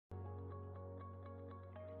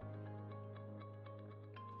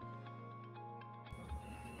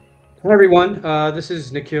Hi everyone, this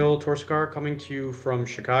is Nikhil Torsekar coming to you from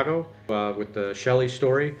Chicago with the Shelly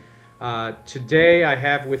Story. Today I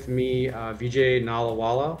have with me Vijay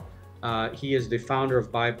Nallawala. He is the founder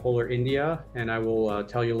of Bipolar India, and I will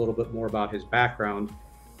tell you a little bit more about his background.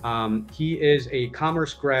 He is a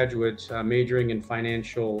commerce graduate majoring in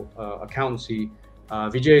financial accountancy.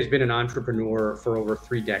 Vijay has been an entrepreneur for over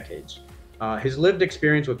 3 decades. His lived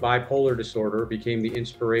experience with bipolar disorder became the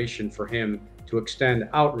inspiration for him to extend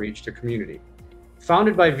outreach to community.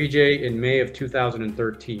 Founded by Vijay in May of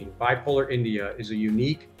 2013, Bipolar India is a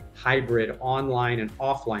unique hybrid online and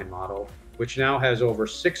offline model, which now has over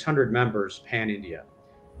 600 members pan India.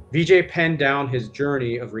 Vijay penned down his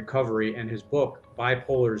journey of recovery, and his book,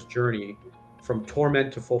 Bipolar's Journey From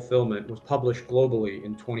Torment to Fulfillment, was published globally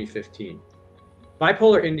in 2015.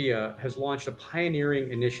 Bipolar India has launched a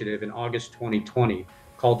pioneering initiative in August 2020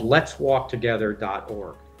 called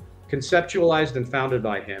Let'sWalkTogether.org. Conceptualized and founded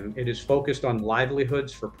by him, it is focused on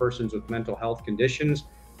livelihoods for persons with mental health conditions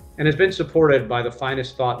and has been supported by the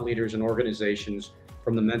finest thought leaders and organizations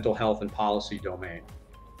from the mental health and policy domain.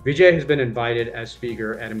 Vijay has been invited as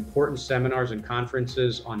speaker at important seminars and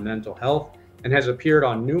conferences on mental health and has appeared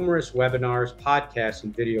on numerous webinars, podcasts,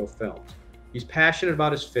 and video films. He's passionate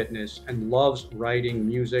about his fitness and loves writing,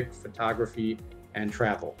 music, photography, and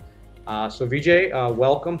travel. So Vijay,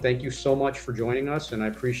 welcome. Thank you so much for joining us, and I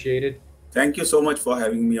appreciate it. Thank you so much for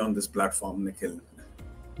having me on this platform, Nikhil.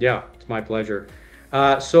 Yeah, it's my pleasure.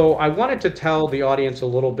 So I wanted to tell the audience a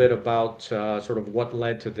little bit about sort of what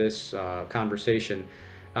led to this conversation.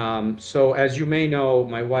 So as you may know,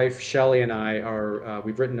 my wife Shelly and I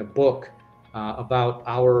we've written a book about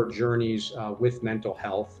our journeys with mental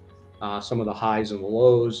health, some of the highs and the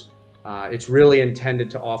lows. It's really intended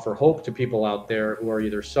to offer hope to people out there who are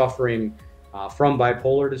either suffering from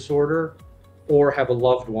bipolar disorder or have a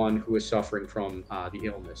loved one who is suffering from the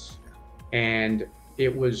illness. And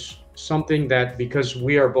it was something that, because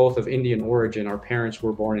we are both of Indian origin, our parents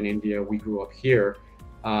were born in India, we grew up here.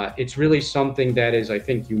 It's really something that is, I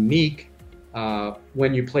think, unique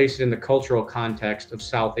when you place it in the cultural context of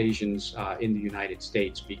South Asians in the United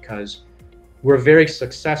States, because we're a very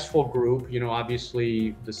successful group. You know,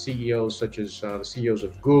 obviously the CEOs, such as the CEOs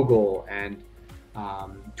of Google and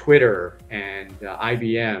Twitter and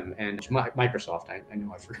IBM and Microsoft. I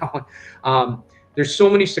know I forgot one. There's so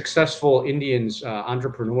many successful Indians,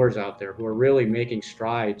 entrepreneurs out there who are really making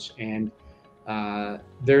strides, and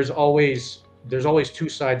there's always two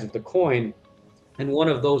sides of the coin, and one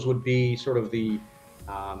of those would be sort of the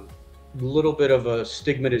little bit of a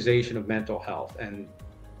stigmatization of mental health, and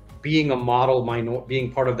being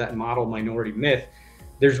being part of that model minority myth.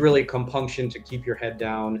 There's really compunction to keep your head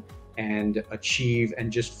down and achieve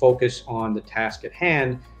and just focus on the task at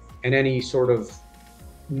hand, and any sort of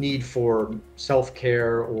need for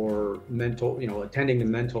self-care or attending to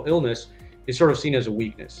mental illness is sort of seen as a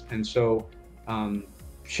weakness. And so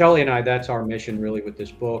Shelly and I, that's our mission really with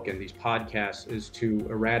this book and these podcasts, is to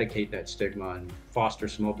eradicate that stigma and foster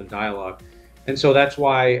some open dialogue. And so that's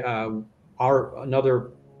why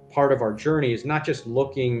another part of our journey is not just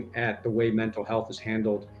looking at the way mental health is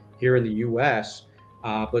handled here in the U.S.,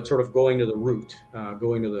 but sort of going to the root,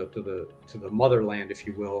 going to the motherland, if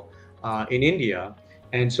you will, in India.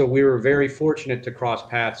 And so we were very fortunate to cross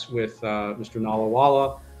paths with Mr.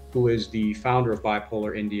 Nallawala, who is the founder of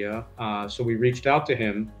Bipolar India. So we reached out to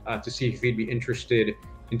him to see if he'd be interested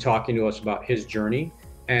in talking to us about his journey,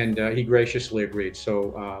 and he graciously agreed.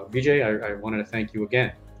 So Vijay, I wanted to thank you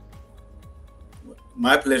again.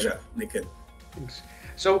 My pleasure, Nikhil. Thanks.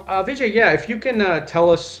 So Vijay, yeah, if you can tell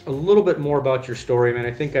us a little bit more about your story. I mean,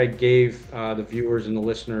 I think I gave the viewers and the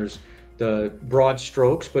listeners the broad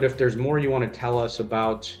strokes, but if there's more you want to tell us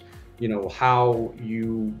about, how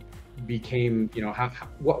you became,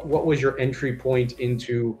 what was your entry point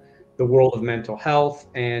into the world of mental health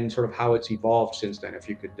and sort of how it's evolved since then, if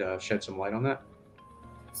you could shed some light on that.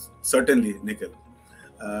 Certainly, Nikhil.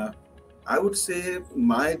 I would say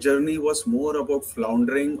my journey was more about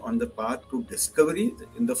floundering on the path to discovery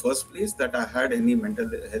in the first place, that I had any mental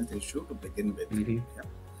health issue to begin with. Mm-hmm. Yeah.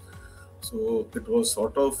 So it was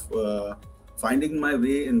sort of finding my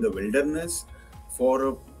way in the wilderness for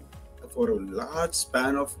a large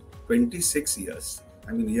span of 26 years.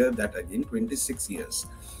 I mean, hear that again, 26 years.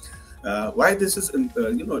 Why this is,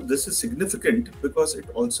 this is significant, because it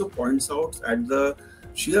also points out at the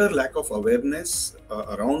sheer lack of awareness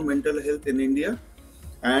around mental health in India,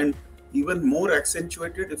 and even more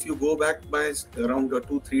accentuated if you go back by around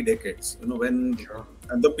 2-3 decades, when Sure.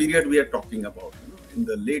 and the period we are talking about, in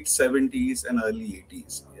the late 70s and early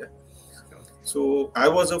 80s. Yeah. So I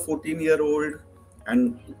was a 14-year-old,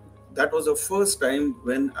 and that was the first time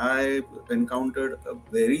when I encountered a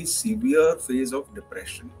very severe phase of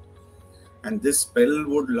depression. And this spell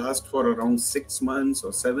would last for around 6 months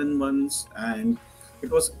or 7 months. And it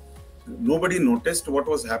was, nobody noticed what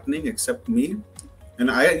was happening except me. And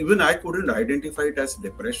I couldn't identify it as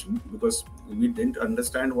depression because we didn't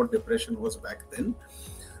understand what depression was back then.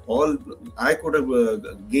 All I could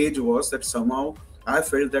have gauge was that somehow I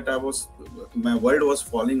felt that my world was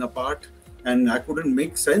falling apart, and I couldn't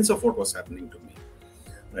make sense of what was happening to me,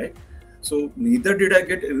 right? So neither did I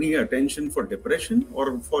get any attention for depression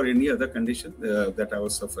or for any other condition that I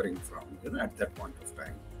was suffering from, at that point of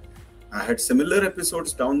time. I had similar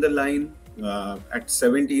episodes down the line at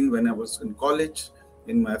 17 when I was in college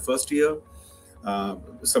in my first year.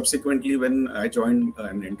 Subsequently, when I joined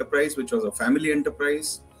an enterprise, which was a family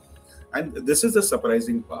enterprise. And this is the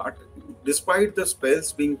surprising part. Despite the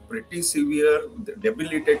spells being pretty severe,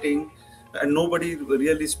 debilitating, and nobody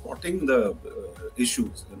really spotting the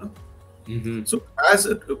issues. Hmm. So, as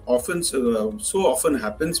it often so often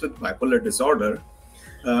happens with bipolar disorder,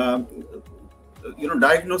 uh,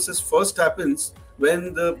 diagnosis first happens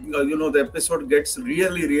when the episode gets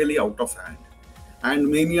really, really out of hand. And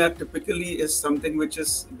mania typically is something which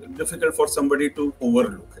is difficult for somebody to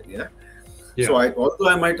overlook. Yeah. So Yeah. although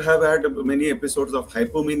I might have had many episodes of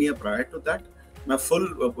hypomania prior to that, my full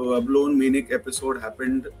blown manic episode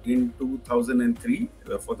happened in 2003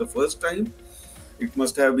 for the first time. It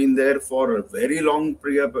must have been there for a very long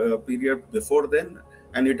period before then,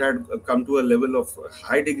 and it had come to a level of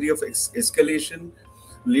high degree of escalation,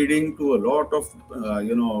 leading to a lot of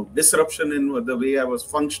disruption in the way I was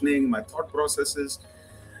functioning, my thought processes.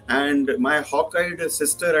 And my hawk-eyed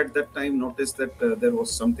sister at that time noticed that there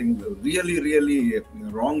was something really, really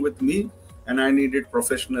wrong with me, and I needed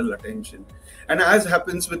professional attention. And as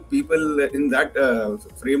happens with people in that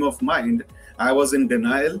frame of mind, I was in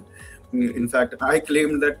denial. In fact, I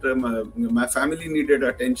claimed that my family needed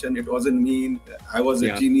attention. It wasn't me. I was a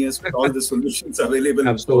Yeah. genius with all the solutions available for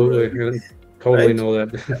Absolutely. me, I totally right? know that.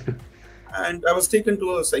 And I was taken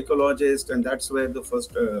to a psychologist, and that's where the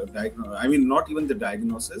first I mean, not even the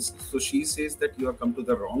diagnosis. So she says that you have come to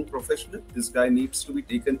the wrong professional. This guy needs to be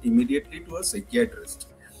taken immediately to a psychiatrist,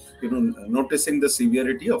 noticing the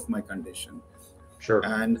severity of my condition. Sure.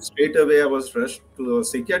 And straight away I was rushed to a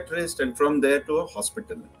psychiatrist, and from there to a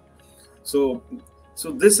hospital. So,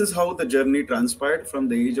 so this is how the journey transpired from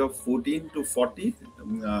the age of 14 to 40.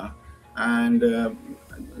 And the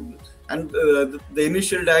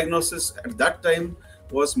initial diagnosis at that time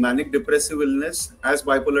was manic depressive illness, as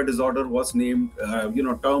bipolar disorder was named,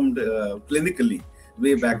 termed clinically way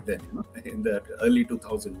Sure. back then, in the early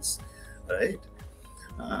 2000s, right?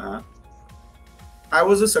 Uh, I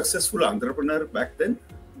was a successful entrepreneur back then.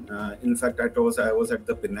 In fact, I was at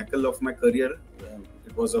the pinnacle of my career.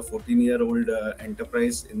 It was a 14-year-old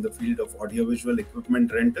enterprise in the field of audiovisual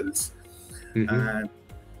equipment rentals, Hmm. and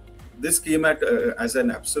this came as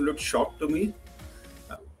an absolute shock to me.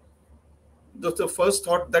 Uh, the first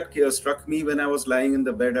thought that struck me when I was lying in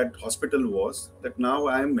the bed at hospital was that now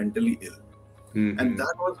I am mentally ill, and Hmm.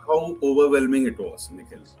 that was how overwhelming it was,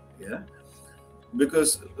 Nikhil. Yeah,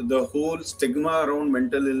 because the whole stigma around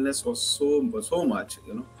mental illness was so much.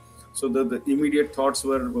 So the immediate thoughts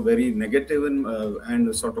were very negative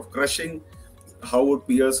and sort of crushing. How would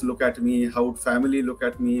peers look at me? How would family look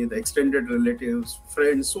at me? The extended relatives,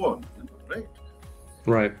 friends, so on, right?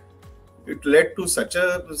 Right. It led to such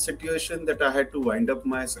a situation that I had to wind up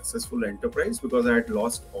my successful enterprise because I had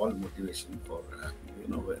lost all motivation for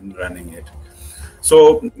in running it.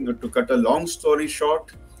 So, to cut a long story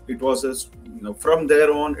short, it was from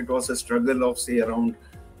there on, it was a struggle of, say, around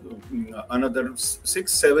another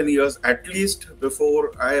 6, 7 years at least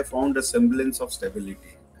before I found a semblance of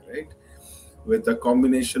stability, right? With a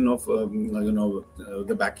combination of,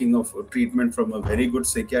 the backing of treatment from a very good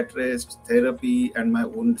psychiatrist, therapy, and my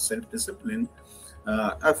own self-discipline,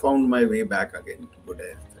 I found my way back again to good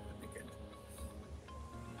health again.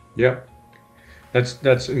 Yeah.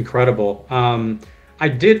 That's incredible. I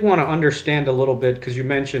did want to understand a little bit because you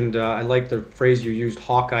mentioned I like the phrase you used,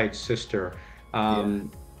 hawk-eyed sister, Yeah.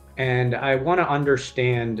 um, and I want to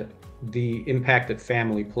understand the impact that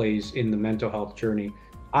family plays in the mental health journey.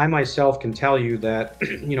 I myself can tell you that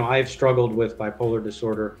I've struggled with bipolar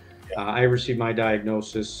disorder. I received my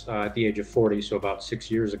diagnosis at the age of 40, so about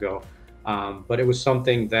 6 years ago. But it was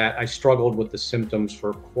something that I struggled with the symptoms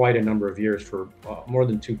for quite a number of years, for more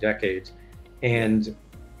than 2 decades. Yeah. And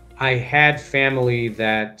I had family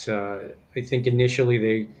that I think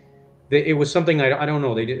initially it was something I don't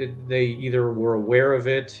know, they either were aware of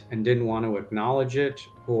it and didn't want to acknowledge it,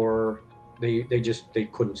 or they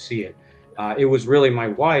couldn't see it. It was really my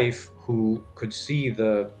wife who could see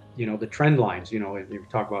the trend lines. If you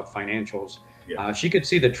talk about financials, Yeah. she could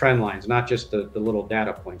see the trend lines, not just the little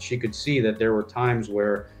data points. She could see that there were times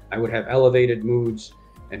where I would have elevated moods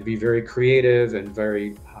and be very creative and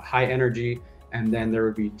very high energy, and then there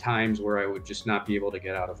would be times where I would just not be able to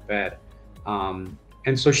get out of bed.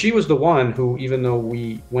 And so she was the one who, even though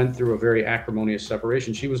we went through a very acrimonious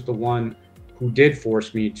separation, she was the one who did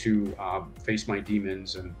force me to face my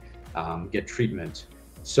demons and get treatment.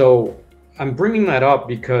 So I'm bringing that up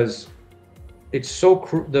because it's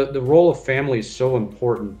the role of family is so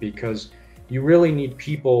important, because you really need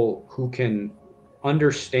people who can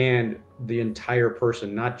understand the entire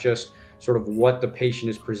person, not just sort of what the patient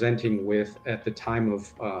is presenting with at the time of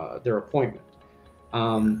their appointment.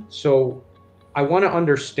 So I want to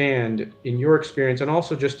understand, in your experience and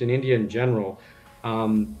also just in India in general,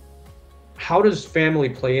 um, how does family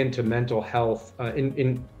play into mental health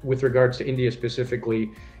in with regards to India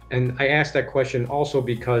specifically? And I ask that question also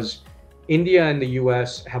because India and the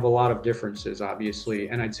US have a lot of differences, obviously.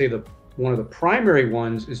 And I'd say one of the primary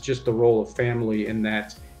ones is just the role of family, in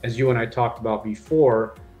that, as you and I talked about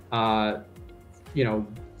before, uh,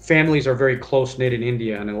 families are very close knit in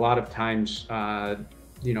India. And a lot of times,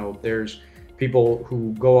 there's people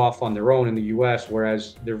who go off on their own in the US,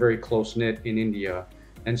 whereas they're very close knit in India.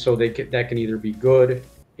 And so that can either be good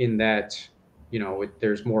in that,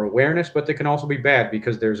 there's more awareness, but they can also be bad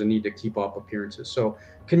because there's a need to keep up appearances. So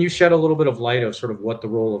can you shed a little bit of light of sort of what the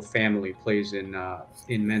role of family plays in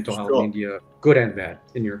mental health in Sure. India, good and bad,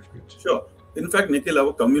 in your experience? Sure. In fact, Nikhil,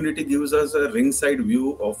 our community gives us a ringside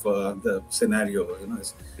view of the scenario,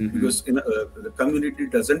 Hmm. because the community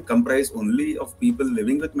doesn't comprise only of people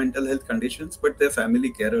living with mental health conditions, but their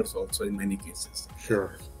family carers also in many cases. Yeah.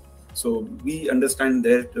 Sure. So we understand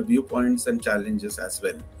their viewpoints and challenges as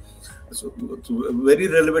well. So a very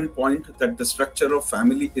relevant point that the structure of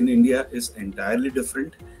family in India is entirely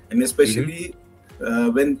different, and Hmm. especially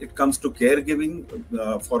when it comes to caregiving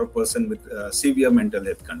for a person with severe mental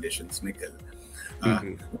health conditions, Nikhil. Hmm.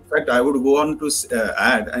 In fact, I would go on to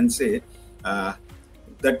add and say uh,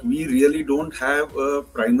 that we really don't have a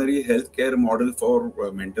primary healthcare model for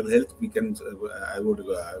mental health. I would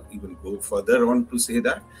even go further on to say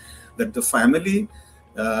that the family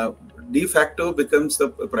uh, de facto becomes the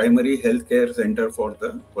primary healthcare center for the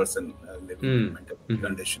person living with mental health Hmm.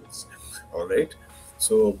 conditions. All right.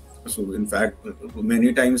 So, so in fact,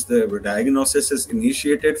 many times the diagnosis is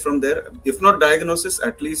initiated from there. If not diagnosis,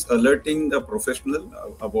 at least alerting the professional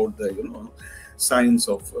about the signs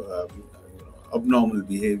of abnormal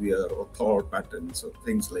behavior or thought patterns or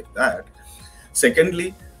things like that.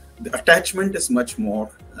 Secondly, the attachment is much more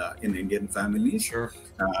in Indian families, Sure.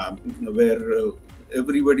 where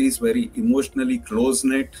everybody is very emotionally close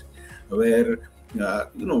knit, where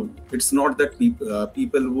it's not that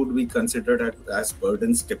people would be considered as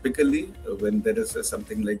burdens typically when there is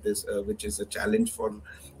something like this, which is a challenge for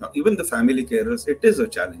even the family carers. It is a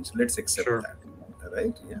challenge. Let's accept Sure. that,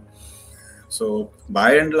 right? Yeah. So by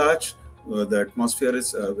and large, the atmosphere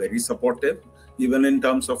is very supportive, even in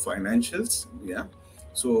terms of financials. Yeah.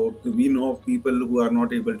 So we know people who are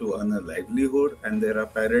not able to earn a livelihood, and there are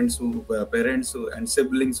parents and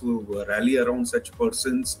siblings who rally around such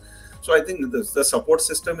persons. So I think the support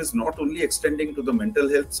system is not only extending to the mental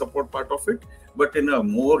health support part of it, but in a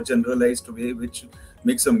more generalized way, which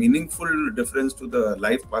makes a meaningful difference to the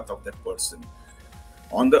life path of that person.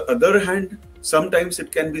 On the other hand, sometimes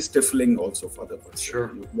it can be stifling also for the person.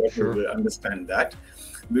 Sure. You have Sure. to understand that,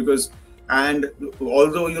 because and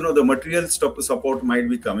although the material support might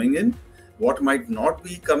be coming in, what might not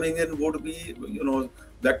be coming in would be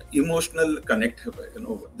that emotional connect,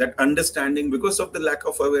 that understanding, because of the lack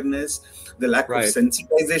of awareness, the lack of Right.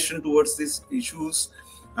 sensitization towards these issues.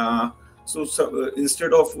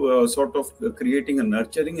 Instead of sort of creating a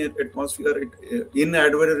nurturing atmosphere,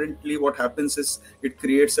 inadvertently what happens is it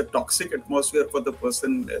creates a toxic atmosphere for the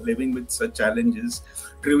person living with such challenges.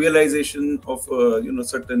 Trivialization of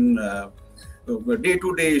certain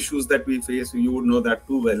day-to-day issues that we face. You would know that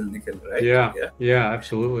too well, Nikhil, right? Yeah. Yeah. Yeah.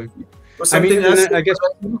 Absolutely. Or I mean, something and as then I simple guess,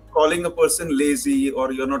 as calling a person lazy,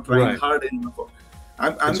 or you're not trying right. hard enough.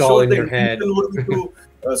 I'm It's all sure in the your head. intention would be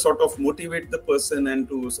to sort of motivate the person and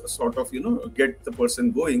to sort of get the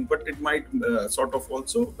person going, but it might sort of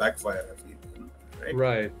also backfire, I feel, right?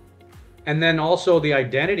 Right. And then also the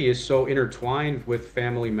identity is so intertwined with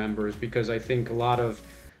family members, because I think a lot of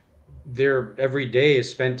their every day is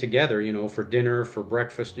spent together, for dinner, for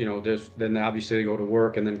breakfast, then obviously they go to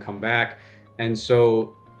work and then come back. And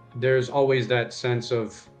so there's always that sense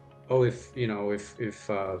of, oh, if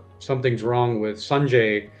something's wrong with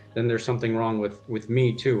Sanjay, then there's something wrong with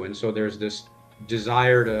me too. And so there's this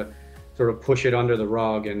desire to sort of push it under the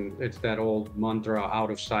rug, and it's that old mantra,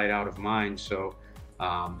 out of sight, out of mind. So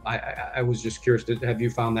I was just curious, have you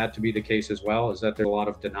found that to be the case as well? Is that there's a lot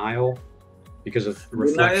of denial because of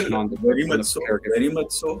reflection Denial, on very on much the so, caregiver? very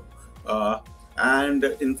much so. And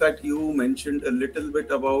in fact, you mentioned a little bit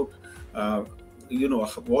about,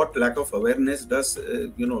 what lack of awareness does.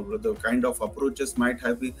 The kind of approaches might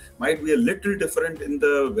be a little different in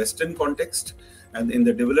the Western context and in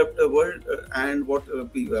the developed world, and what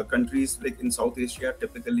countries like in South Asia,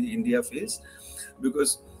 typically India, face,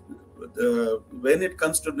 because when it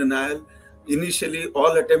comes to denial, initially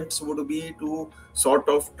all attempts would be to sort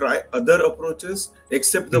of try other approaches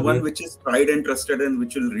except the one Hmm. which is tried and trusted and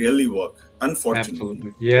which will really work, unfortunately.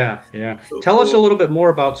 Absolutely. Yeah. Yeah, yeah. so Tell us a so little bit more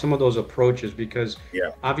about some of those approaches, because yeah,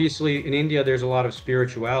 obviously in India there's a lot of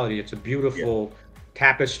spirituality. It's a yeah, beautiful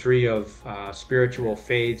tapestry of yeah, spiritual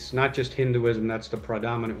faiths, not just Hinduism, that's the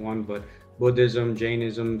predominant one, but Buddhism,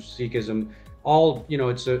 Jainism, Sikhism, all,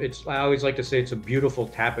 it's, I always like to say it's a beautiful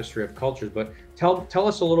tapestry of cultures. But tell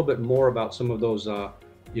us a little bit more about some of those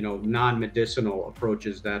non-medicinal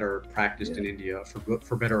approaches that are practiced yeah. in India, for good,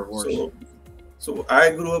 for better or worse. so so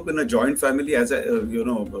I grew up in a joint family. As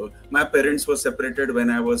my parents were separated when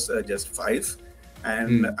I was just 5, and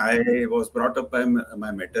Mm, I was brought up by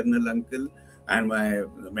my maternal uncle and my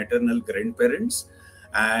maternal grandparents.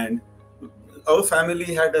 And our family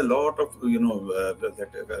had a lot of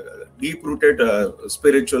deep rooted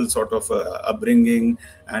spiritual sort of upbringing,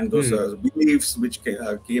 and those mm, beliefs which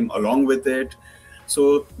came along with it.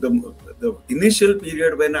 So the initial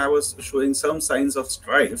period when I was showing some signs of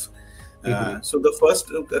strife, mhm, so the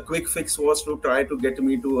first quick fix was to try to get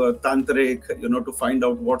me to a tantric, to find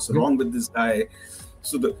out what's mhm, wrong with this guy.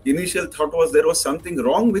 So the initial thought was there was something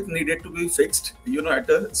wrong with needed to be fixed, at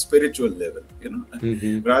a spiritual level,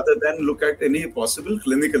 mhm. rather than look at any possible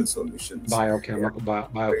clinical solutions. Yeah.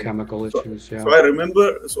 Right. Biochemical So, issues. so Yeah. I remember,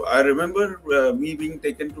 so I remember me being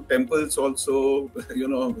taken to temples also,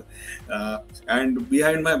 and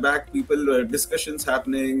behind my back, people discussions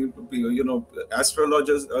happening,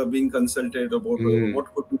 astrologers being consulted about Mm,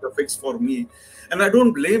 what could be the fix for me. And I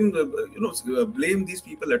don't blame, blame these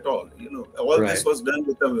people at all. All this right. was done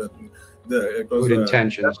with it was Good done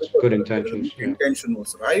intentions. with Good intentions. the Yeah. intention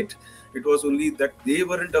was right. It was only that they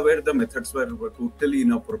weren't aware the methods were totally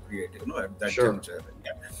inappropriate, at that Sure. juncture.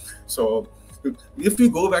 Yeah. So if we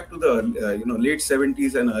go back to the late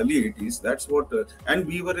 70s and early 80s, that's what, and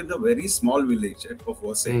we were in a very small village of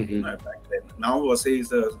Vasai, Hmm. back then. Now Vasai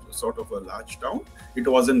is a sort of a large town. It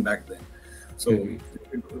wasn't back then. So Hmm.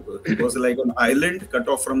 it was like an island cut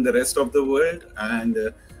off from the rest of the world, and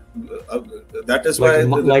uh, that is Like why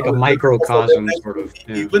like a the lack of microcosm, awareness sort would of.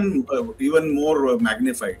 be Yeah. even more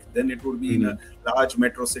magnified than it would be in a Hmm. large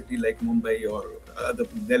metro city like Mumbai or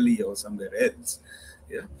Delhi or somewhere else.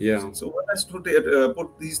 Yeah. Yeah. So one has to put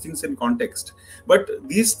these things in context. But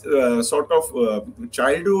these sort of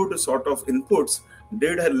childhood sort of inputs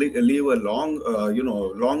did leave a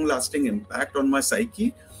long lasting impact on my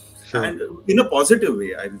psyche, Sure. and in a positive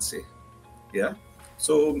way, I will say. Yeah.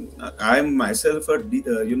 So I'm myself a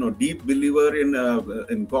deep believer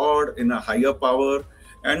in God, in a higher power,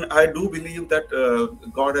 and I do believe that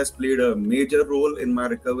God has played a major role in my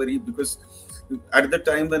recovery, because at the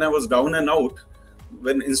time when I was down and out,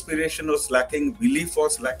 when inspiration was lacking, belief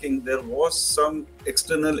was lacking, there was some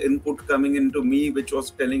external input coming into me which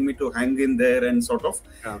was telling me to hang in there and sort of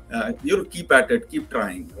Yeah. keep at it, keep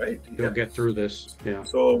trying, right? You'll Yeah. get through this. Yeah.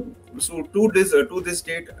 So to this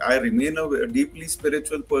date, I remain a deeply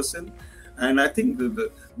spiritual person, and I think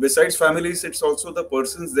besides families, it's also the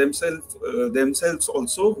persons themselves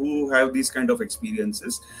also who have these kind of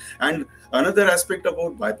experiences. And another aspect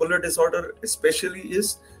about bipolar disorder especially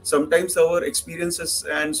is sometimes our experiences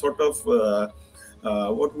and sort of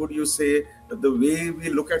what would you say, the way we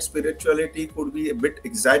look at spirituality could be a bit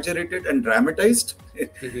exaggerated and dramatized,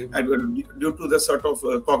 Hmm. and due to the sort of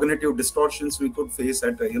cognitive distortions we could face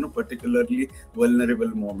at particularly vulnerable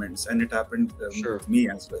moments, and it happened Sure. with me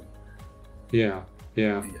as well. Yeah.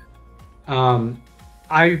 Yeah. Yeah. Um,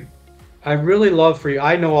 I I really love for you.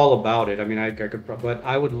 I know all about it. I mean, I could, but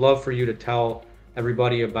I would love for you to tell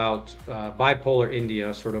everybody about Bipolar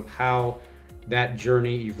India, sort of how that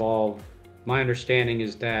journey evolved. My understanding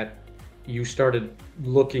is that you started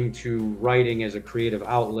looking to writing as a creative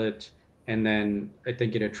outlet, and then I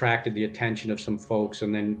think it attracted the attention of some folks,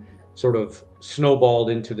 and then sort of snowballed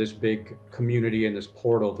into this big community and this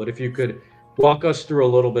portal. But if you could walk us through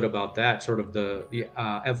a little bit about that, sort of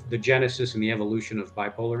the genesis and the evolution of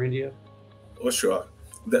Bipolar India. Oh, sure.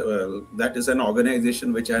 That is an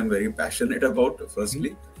organization which I'm very passionate about, Mhm.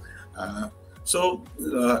 firstly. Uh, so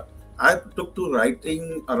I took to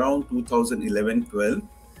writing around 2011-12.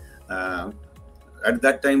 Uh, at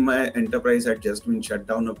that time, my enterprise had just been shut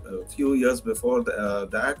down a few years before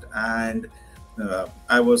that, and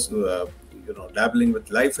I was, dabbling with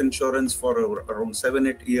life insurance for around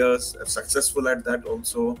 7-8 years. Successful at that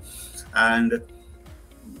also, and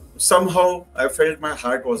somehow I felt my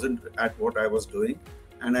heart wasn't at what I was doing,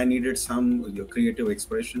 and I needed some creative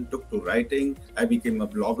expression. Took to writing. I became a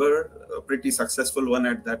blogger, a pretty successful one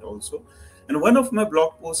at that also. And one of my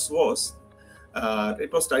blog posts was,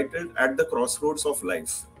 it was titled "At the Crossroads of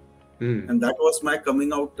Life," Mm. and that was my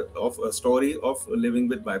coming out of a story of living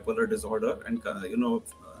with bipolar disorder and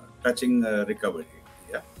touching recovery.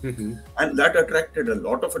 Yeah, Hmm. and that attracted a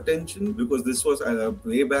lot of attention because this was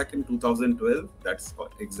way back in 2012. That's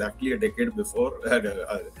exactly a decade before,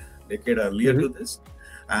 a decade earlier Hmm. to this,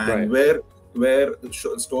 and Right. where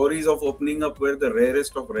stories of opening up were the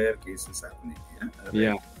rarest of rare cases happening. Yeah,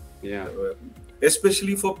 Yeah. Yeah. uh,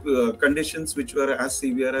 especially for conditions which were as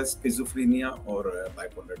severe as schizophrenia or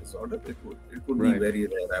bipolar disorder. It would be Right. very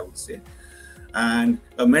rare, I would say. And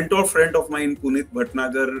a mentor friend of mine, Punit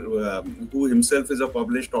Bhatnagar, who himself is a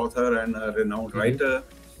published author and a renowned Hmm. writer,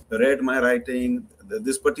 read my writing,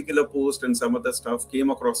 this particular post and some other stuff, came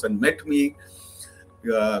across and met me.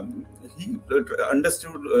 uh, he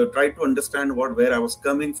tried to understand where I was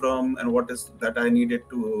coming from and what is that I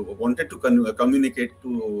wanted to communicate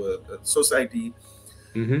to society.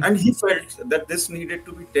 Hmm. And he felt that this needed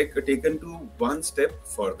to be taken to one step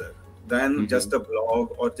further than Hmm. just a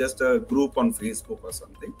blog or just a group on Facebook or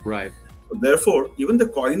something. Right. Therefore, even the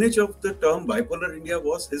coinage of the term bipolar India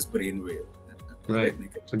was his brainwave. Right. Right,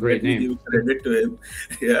 Nikhil? It's a great Let me name. give credit to him.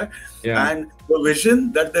 Yeah. Yeah. And the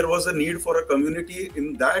vision that there was a need for a community in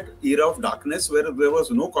that era of darkness where there was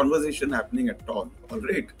no conversation happening at all. All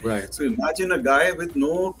right. Right. So imagine a guy with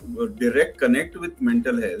no direct connect with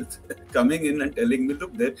mental health coming in and telling me,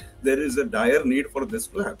 look, there is a dire need for this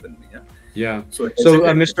to happen. Yeah. Yeah. So I So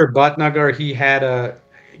hesitated. Mr. Bhatnagar, he had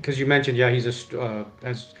because you mentioned, yeah,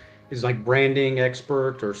 he's like branding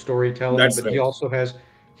expert or storytelling, That's but right. he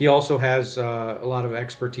also has a lot of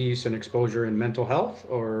expertise and exposure in mental health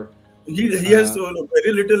or He has uh,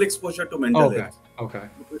 very little exposure to mental okay. health, Okay.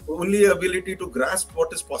 only ability to grasp what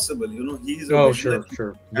is possible. He is a Oh, sure, visionary,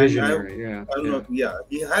 sure. and Visionary. Yeah. I don't Yeah. know. Yeah,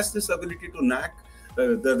 he has this ability to knack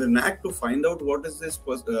the knack to find out what is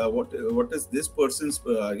what is this person's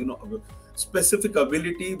specific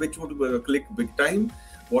ability which would click big time.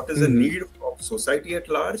 What is the Hmm. need of society at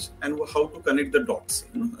large, and how to connect the dots.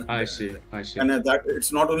 I see. I see. And that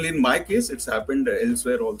it's not only in my case; it's happened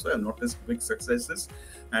elsewhere also. I've noticed big successes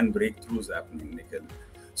and breakthroughs happening, Nikhil.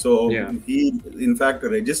 So Yeah. he, in fact,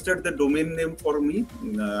 registered the domain name for me,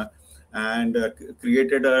 and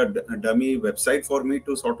created a dummy website for me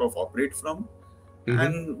to sort of operate from, Hmm.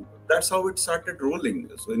 and that's how it started rolling.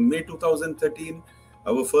 So in May 2013,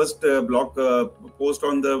 our first blog post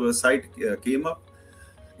on the site came up.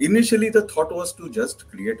 Initially, the thought was to just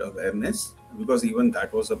create awareness because even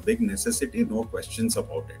that was a big necessity, no questions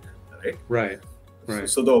about it, right? Right. So, Right.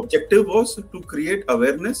 so the objective was to create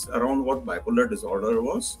awareness around what bipolar disorder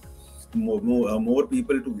was, more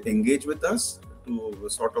people to engage with us, to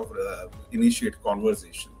sort of initiate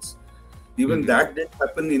conversations. Even Hmm. that didn't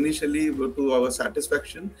happen initially to our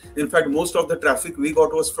satisfaction. In fact, most of the traffic we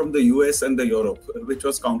got was from the US and the Europe, which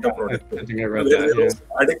was I counterproductive, think I read where that. there Yeah. was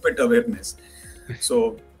adequate awareness.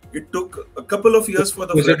 So it took a couple of years for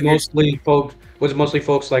the Was it floodgates. mostly folks? Was it mostly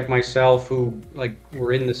folks like myself who like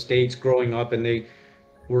were in the States growing up and they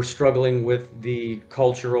were struggling with the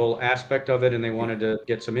cultural aspect of it and they wanted to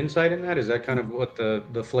get some insight in that? Is that kind of what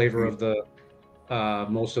the flavor of the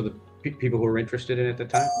most of the people who were interested in at the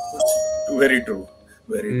time? Very true,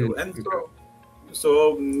 very Mm, true. And okay.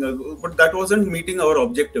 but that wasn't meeting our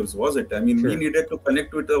objectives, was it? I mean, we Sure. needed to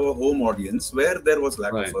connect with our home audience where there was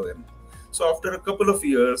lack of Right. awareness. So after a couple of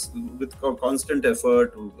years, with constant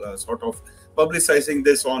effort, sort of publicizing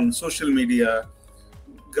this on social media,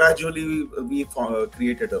 gradually we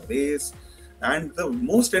created a base. And the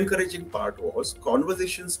most encouraging part was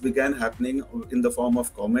conversations began happening in the form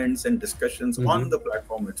of comments and discussions on Hmm. the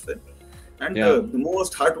platform itself. And Yeah. the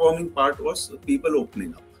most heartwarming part was people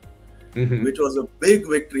opening up, Hmm. which was a big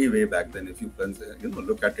victory way back then. If you can,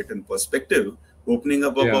 look at it in perspective, opening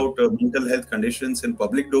up Yeah. about mental health conditions in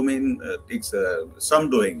public domain takes some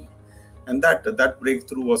doing, and that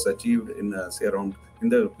breakthrough was achieved in say around in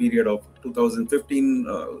the period of 2015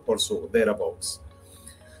 or so thereabouts.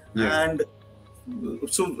 Yeah. And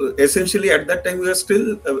So essentially, at that time, we were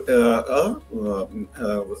still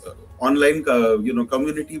online,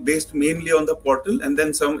 community based mainly on the portal, and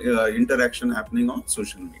then some interaction happening on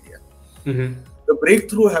social media. Mm-hmm. The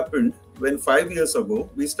breakthrough happened when 5 years ago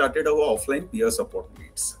we started our offline peer support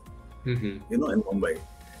meets, Mm-hmm. in Mumbai.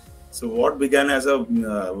 So what began as a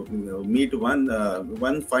meet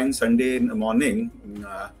one fine Sunday in the morning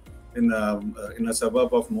in a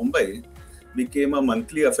suburb of Mumbai became a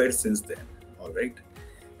monthly affair since then. All right,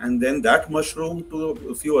 and then that mushroomed to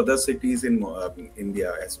a few other cities in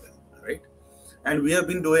India as well. Right, and we have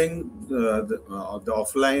been doing the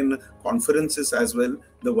offline conferences as well,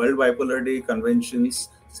 the World Bipolar Day conventions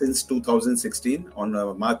since 2016 on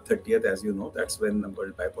March 30th, as you know, that's when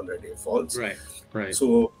World Bipolar Day falls. Right. Right.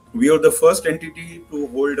 So we are the first entity to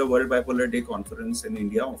hold a World Bipolar Day conference in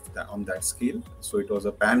India on that scale. So it was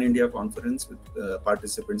a pan-India conference with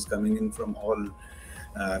participants coming in from all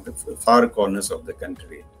the far corners of the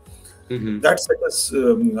country. Mm-hmm. That set us,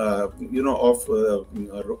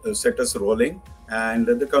 set us rolling, and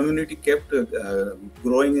the community kept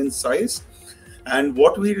growing in size. And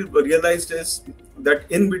what we realized is that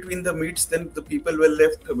in between the meets, then the people were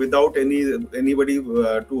left without anybody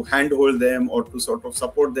to handhold them or to sort of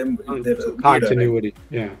support them in their need. Continuity.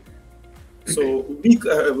 Yeah. So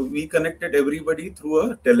we connected everybody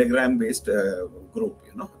through a Telegram-based group,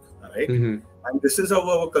 right? Mm-hmm. And this is how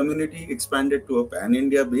our community expanded to a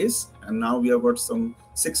pan-India base, and now we have got some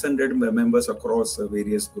 600 members across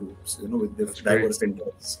various groups, with diverse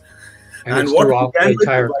interests. And it's throughout the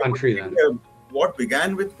entire country then. What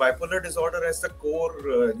began with bipolar disorder as the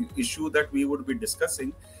core issue that we would be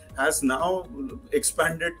discussing has now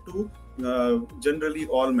expanded to generally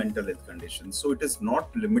all mental health conditions. So it is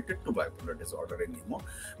not limited to bipolar disorder anymore.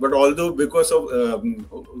 But although because of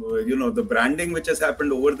the branding which has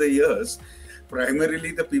happened over the years,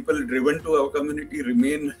 primarily the people driven to our community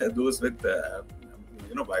remain those with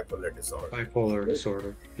bipolar disorder. Bipolar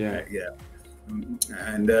disorder. Yeah. Yeah.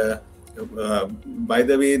 And by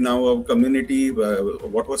the way, now our community,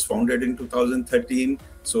 what was founded in 2013,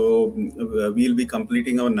 so we'll be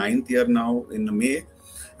completing our 9th year now in May,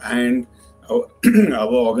 and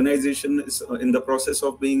our organization is in the process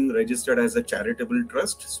of being registered as a charitable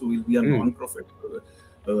trust. So we'll be a non-profit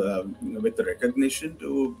with recognition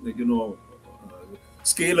to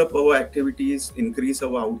scale up our activities, increase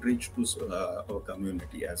our outreach to our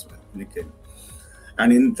community as well, Nikhil.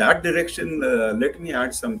 And in that direction, let me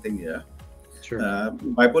add something here. Sure.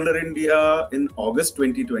 Bipolar India in August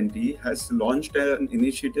 2020 has launched an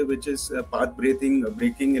initiative which is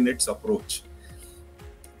breaking in its approach.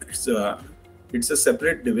 It's a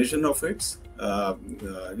separate division of its,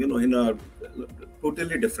 in a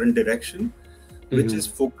totally different direction, which is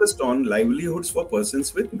focused on livelihoods for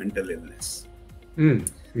persons with mental illness.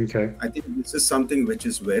 Okay. I think this is something which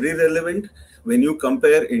is very relevant when you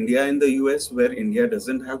compare India and the US, where India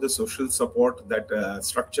doesn't have the social support that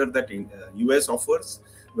structure that US offers,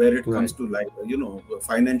 where it comes to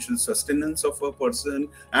financial sustenance of a person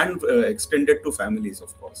and extended to families,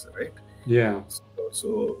 of course, right? Yeah.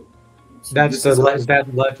 So that's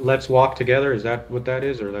Let's Walk Together. Is that what that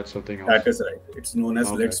is, or that's something else? That is right. It's known as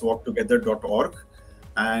letswalktogether.org.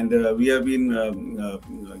 And we have been,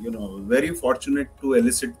 very fortunate to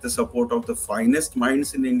elicit the support of the finest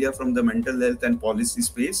minds in India from the mental health and policy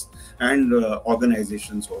space and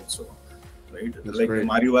organizations also, right? That's like great. the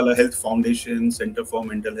Mariwala Health Foundation, Center for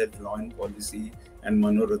Mental Health Law and Policy, and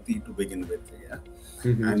Manorathi to begin with. Yeah.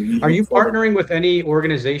 Are you partnering with any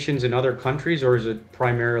organizations in other countries, or is it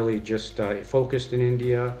primarily just focused in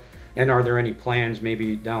India? And are there any plans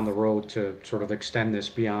maybe down the road to sort of extend this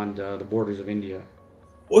beyond the borders of India?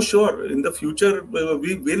 Oh, sure. In the future,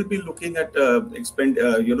 we will be looking at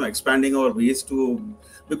expanding our ways to,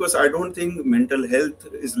 because I don't think mental health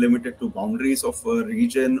is limited to boundaries of a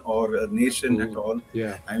region or a nation at all.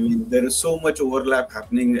 Yeah. I mean, there is so much overlap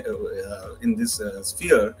happening in this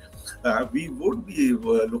sphere. We would be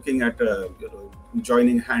looking at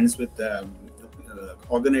joining hands with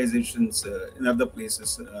organizations in other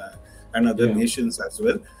places and other nations as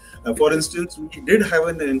well. For instance, we did have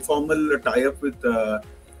an informal tie-up with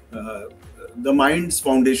the Minds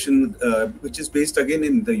Foundation, which is based again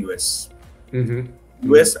in the US.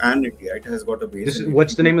 US and India. It has got a base.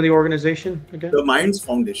 What's the name of the organization again? The Minds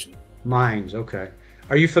Foundation. Minds, okay.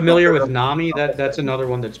 Are you familiar with NAMI? That's another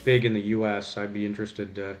one that's big in the US. I'd be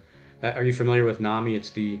interested. Are you familiar with NAMI? It's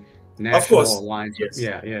the National Alliance. Yes.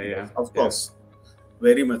 Yeah. Of course.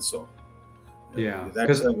 Very much so. Yeah.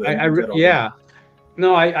 Because I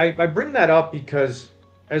bring that up because,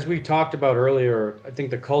 as we talked about earlier, I think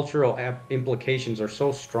the cultural implications are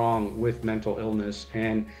so strong with mental illness,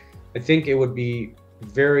 and I think it would be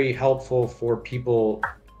very helpful for people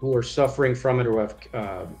who are suffering from it or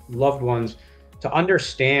have loved ones to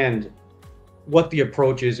understand what the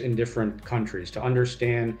approach is in different countries, to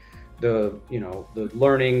understand the, the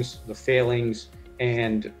learnings, the failings,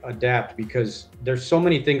 and adapt, because there's so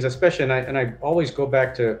many things, especially, and I always go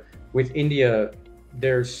back to, with India,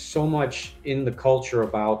 there's so much in the culture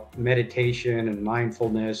about meditation and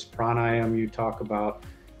mindfulness, pranayam you talk about,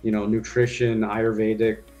 nutrition,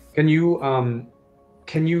 Ayurvedic. Can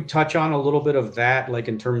you touch on a little bit of that, like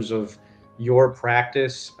in terms of your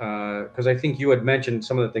practice? Because I think you had mentioned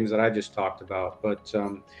some of the things that I just talked about, but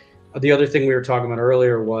the other thing we were talking about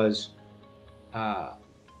earlier was uh,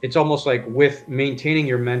 it's almost like with maintaining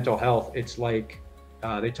your mental health, it's like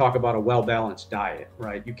they talk about a well-balanced diet,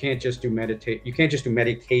 right? You can't just do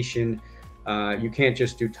medication. You can't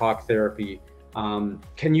just do talk therapy.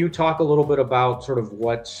 Can you talk a little bit about sort of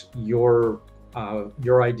what your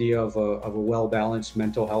idea of a well-balanced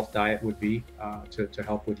mental health diet would be to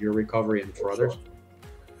help with your recovery and for others?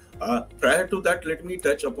 Sure. Prior to that, let me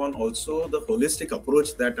touch upon also the holistic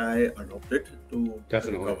approach that I adopted to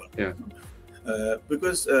Definitely. recover. Yeah.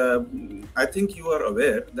 Because I think you are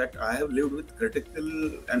aware that I have lived with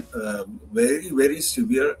critical and very, very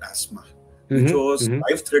severe asthma, which Mm-hmm. was Mm-hmm.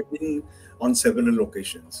 life-threatening on several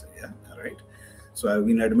occasions. Yeah, right. So I've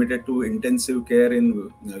been admitted to intensive care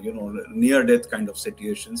in near-death kind of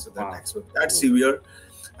situations Wow. that severe.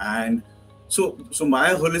 And so my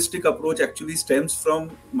holistic approach actually stems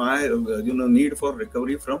from my need for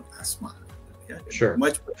recovery from asthma. Yeah, Sure.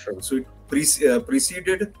 much. Sure. So it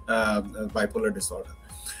preceded bipolar disorder.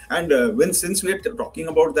 And when since we are talking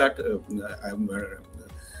about that, I'm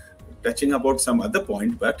touching about some other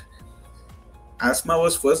point, but asthma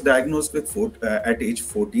was first diagnosed at age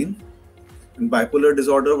 14, and bipolar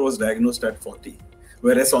disorder was diagnosed at 40,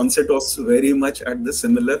 whereas onset was very much at the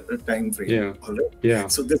similar time frame. Yeah. All right. Yeah.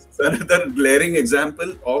 So this is another glaring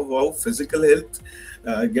example of how physical health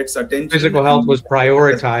gets attention, Physical health and was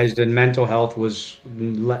prioritized and mental health was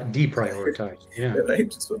deprioritized. Yeah.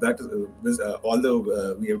 right. So that is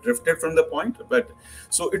although we have drifted from the point, but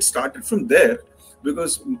so it started from there,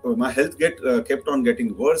 because my health kept on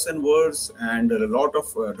getting worse and worse, and a lot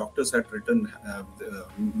of doctors had written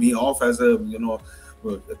me off as a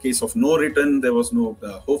case of no return. There was no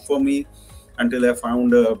hope for me until I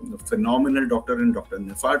found a phenomenal doctor in Dr.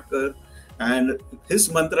 Nifadkar, and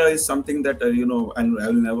his mantra is something that and I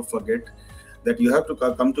will never forget, that you have to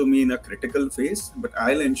come to me in a critical phase, but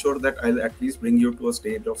I'll ensure that I'll at least bring you to a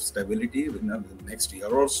state of stability within the next year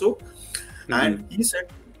or so. Mm-hmm. And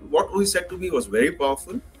what he said to me was very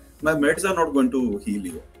powerful. My meds are not going to heal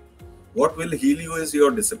you. What will heal you is your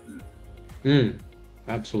discipline.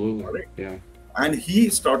 Absolutely. All right. Yeah. And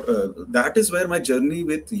that is where my journey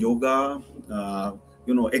with yoga,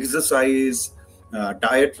 exercise,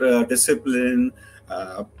 diet, discipline,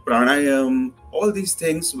 pranayam, all these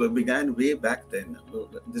things began way back then.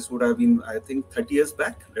 This would have been, I think, 30 years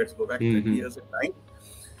back. Let's go back 30 Mm-hmm. years in time.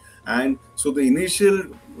 And so the initial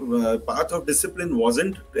path of discipline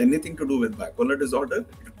wasn't anything to do with bipolar disorder.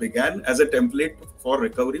 It began as a template for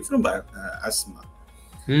recovery from asthma.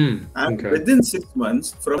 And Okay. within 6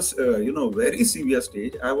 months, from very severe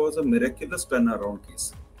stage, I was a miraculous turnaround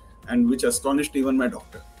case, and which astonished even my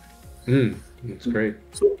doctor. That's great.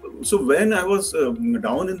 So when I was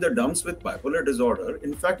down in the dumps with bipolar disorder,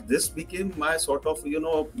 in fact, this became my sort of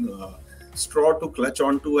straw to clutch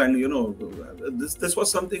onto, and this was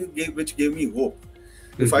something which gave me hope.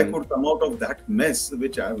 If I Mm-hmm. could come out of that mess,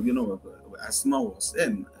 which asthma was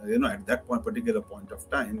in, at that particular point of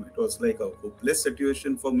time, it was like a hopeless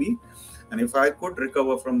situation for me. And if I could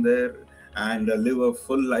recover from there and live a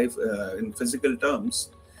full life in physical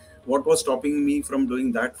terms, what was stopping me from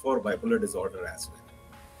doing that for bipolar disorder as well?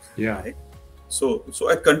 Yeah. Right. So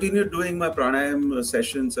I continued doing my pranayam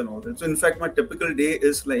sessions and all that. So in fact, my typical day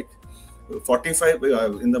is like 45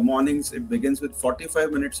 in the mornings. It begins with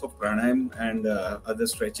 45 minutes of pranayam and other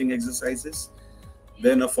stretching exercises,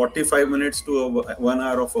 then a 45 minutes to 1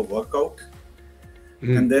 hour of a workout,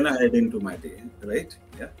 and then I head into my day, right?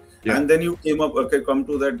 Yeah. Yeah. And then you come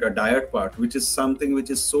to that diet part, which is something which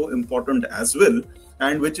is so important as well,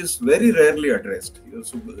 and which is very rarely addressed.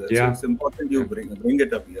 So it's important you bring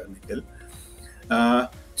it up here, Nikhil.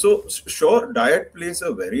 So sure, diet plays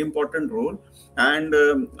a very important role. And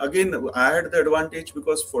again, I had the advantage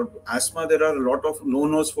because for asthma, there are a lot of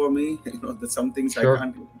no-nos for me. There's some things I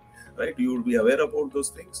can't do, right? You would be aware about those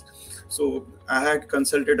things. So I had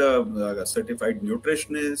consulted a certified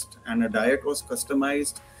nutritionist, and a diet was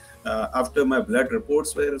customized after my blood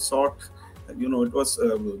reports were sought. It was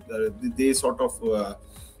they sort of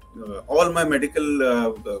all my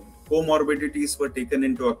medical comorbidities were taken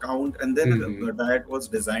into account, and then Hmm. the diet was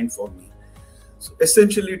designed for me. So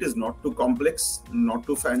essentially, it is not too complex, not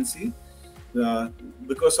too fancy. Uh,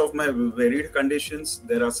 because of my varied conditions,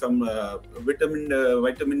 there are some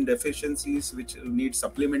vitamin deficiencies which need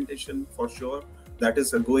supplementation for sure. That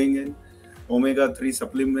is going in omega-3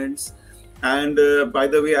 supplements. And by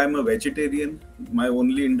the way, I'm a vegetarian. My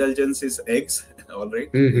only indulgence is eggs. All right,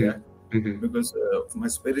 Hmm. yeah, Hmm. because of my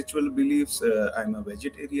spiritual beliefs, I'm a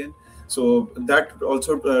vegetarian. So that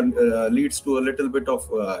also leads to a little bit of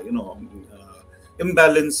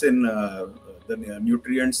imbalance in the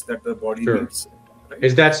nutrients that the body Sure. needs, right?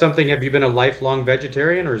 Is that something, have you been a lifelong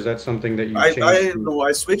vegetarian, or is that something that you changed I to? no,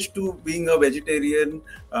 I switched to being a vegetarian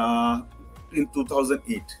uh, in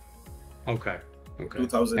 2008. Okay. Okay. And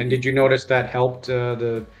did 2008. you notice that helped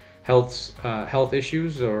the health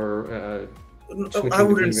issues, or I switching to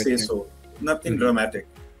wouldn't being say vegetarian? so. Nothing Hmm. dramatic.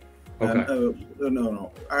 And Okay.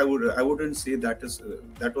 no, I wouldn't say that is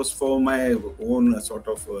that was for my own sort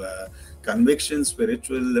of conviction,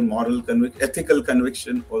 spiritual, and moral ethical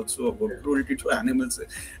conviction, also about Sure. cruelty to animals,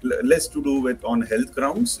 less to do with on health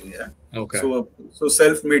grounds. Yeah. Okay. So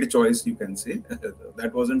self-made choice, you can say.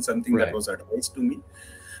 That wasn't something that Right. was advised to me.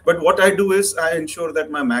 But what I do is I ensure that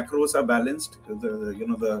my macros are balanced.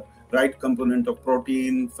 The right component of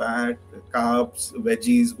protein, fat, carbs,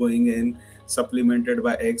 veggies going in, supplemented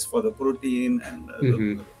by eggs for the protein, and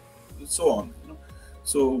Hmm. so on.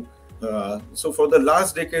 So for the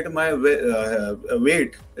last decade, my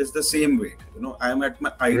weight is the same weight. I am at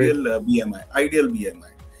my Great. ideal BMI. Ideal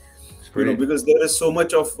BMI. It's great. Because there is so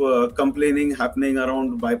much of complaining happening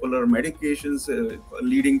around bipolar medications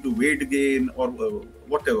leading to weight gain or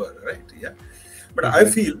whatever, right? Yeah. But I Hmm.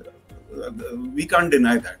 feel we can't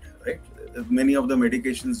deny that, right? Many of the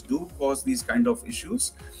medications do cause these kind of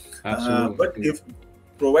issues. Absolutely. But Yeah. if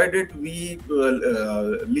provided we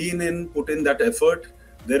lean in, put in that effort,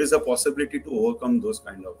 there is a possibility to overcome those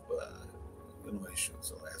kind of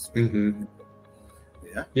issues as Hmm. well.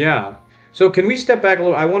 Yeah. Yeah. So can we step back a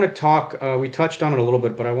little? I want to talk, we touched on it a little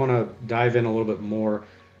bit, but I want to dive in a little bit more.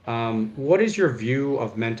 What is your view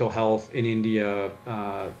of mental health in India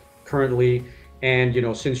currently? And,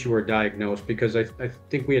 since you were diagnosed, because I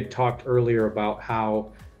think we had talked earlier about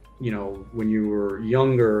how, when you were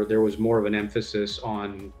younger, there was more of an emphasis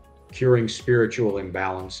on curing spiritual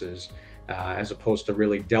imbalances, as opposed to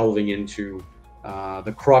really delving into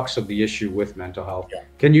the crux of the issue with mental health. Yeah.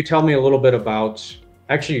 Can you tell me a little bit about,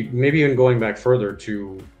 actually, maybe even going back further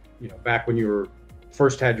to, back when you were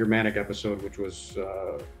first had your manic episode, which was,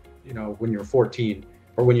 when you were 14,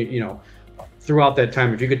 or when throughout that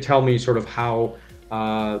time, if you could tell me sort of how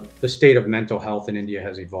the state of mental health in India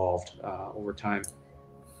has evolved over time,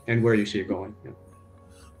 and where you see it going. Yeah.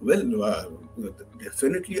 Well,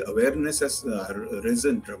 definitely awareness has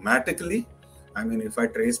risen dramatically. I mean, if I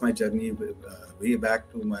trace my journey way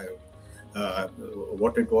back to my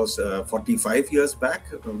what it was 45 years back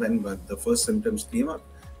when the first symptoms came up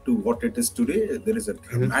to what it is today, there is a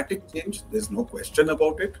Hmm. dramatic change. There's no question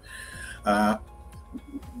about it. Uh,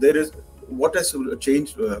 there is what has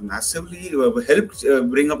changed massively, helped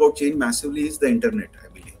bring about change massively is the internet, I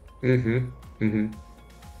believe. Hmm. Hmm.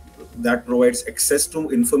 That provides access to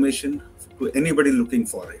information to anybody looking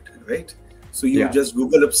for it, right? So you Yeah. just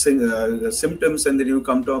Google up symptoms, and then you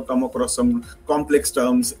come across some complex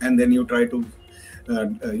terms, and then you try to,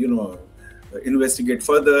 investigate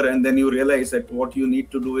further, and then you realize that what you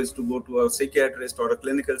need to do is to go to a psychiatrist or a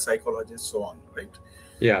clinical psychologist, so on, right?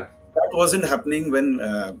 Yeah. That wasn't happening when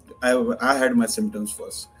I had my symptoms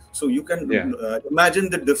first. So you can Yeah. imagine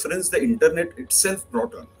the difference the internet itself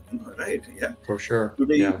brought on, right? Yeah. For sure.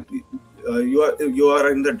 Today, Yeah. you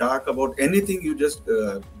are in the dark about anything. You just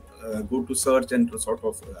go to search and to sort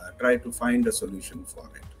of try to find a solution for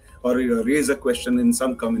it, or you raise a question in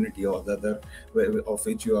some community or the other of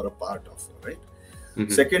which you are a part of, right? Hmm.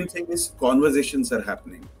 Second thing is conversations are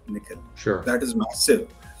happening, Nikhil. Sure. That is massive,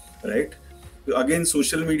 right? Again,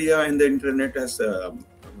 social media and the internet has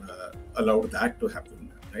allowed that to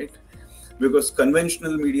happen, right? Because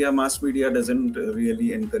conventional media, mass media, doesn't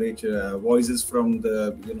really encourage voices from the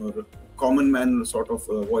common man sort of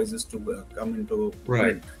voices to come into Right.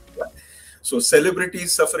 print. Yeah. So celebrities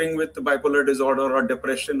suffering with bipolar disorder or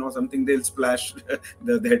depression or something, they'll splash.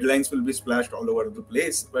 The headlines will be splashed all over the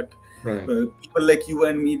place, but Right. people like you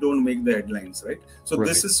and me don't make the headlines, right? So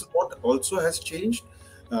this Right. is what also has changed.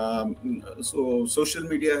 So social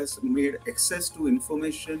media has made access to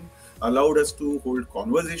information, allowed us to hold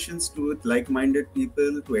conversations with like-minded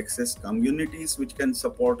people, to access communities which can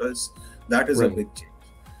support us. That is a Right. big change.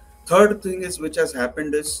 Third thing is which has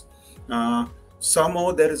happened is somehow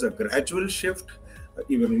there is a gradual shift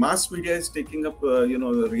even mass media is taking up,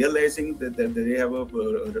 realizing that they have a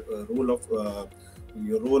role of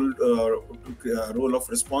role of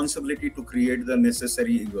responsibility to create the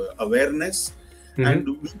necessary awareness, and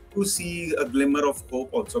Hmm. we do see a glimmer of hope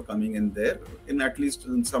also coming in there, in at least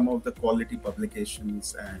in some of the quality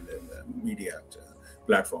publications and media Yeah.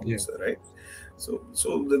 platforms, right? So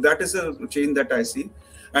that is a change that I see.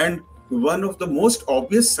 And one of the most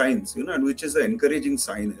obvious signs, and which is an encouraging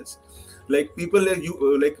sign, is like people like you,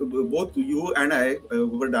 both you and I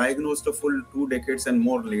were diagnosed a full 2 decades and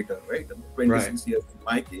more later, right? Right. 26 years in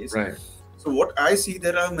my case. Right. So what I see,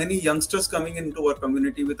 there are many youngsters coming into our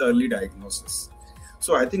community with early diagnosis.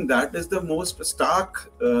 So I think that is the most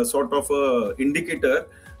stark sort of indicator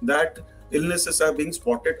that illnesses are being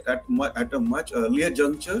spotted at a much earlier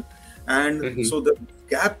juncture, and Hmm. so the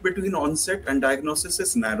gap between onset and diagnosis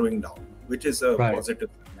is narrowing down, which is a Right. positive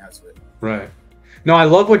thing as well. Right. No, I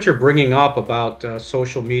love what you're bringing up about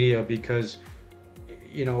social media because,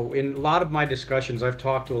 in a lot of my discussions, I've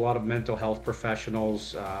talked to a lot of mental health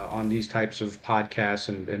professionals on these types of podcasts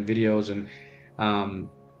and videos. And, um,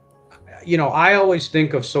 I always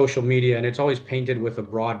think of social media and it's always painted with a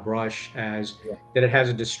broad brush as Yeah. that it has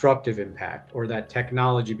a destructive impact or that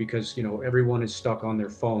technology because, everyone is stuck on their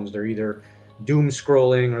phones. They're either doom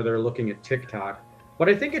scrolling or they're looking at TikTok. But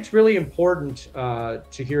I think it's really important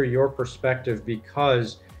to hear your perspective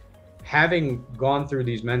because having gone through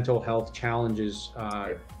these mental health challenges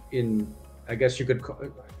in, I guess you could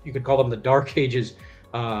call them the dark ages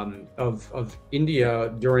of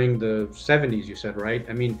India during the 70s. You said, right?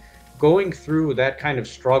 I mean, going through that kind of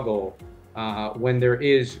struggle when there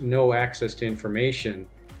is no access to information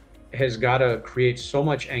has got to create so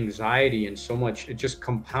much anxiety and so much, it just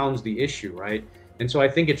compounds the issue, right? And so I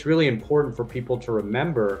think it's really important for people to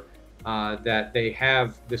remember that they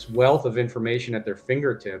have this wealth of information at their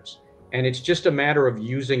fingertips. And it's just a matter of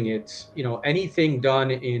using it. Anything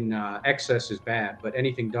done in excess is bad, but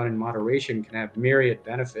anything done in moderation can have myriad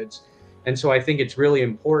benefits. And so I think it's really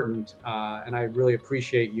important, and I really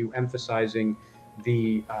appreciate you emphasizing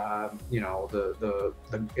the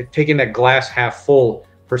taking that glass half full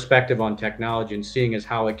perspective on technology and seeing as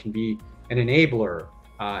how it can be an enabler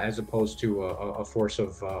as opposed to a force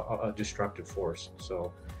of a destructive force.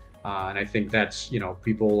 So, and I think that's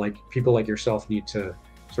people like yourself need to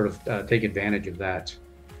sort of take advantage of that.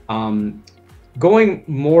 Um, Going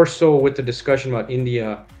more so with the discussion about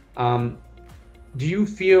India, do you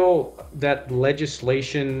feel that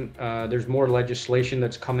there's more legislation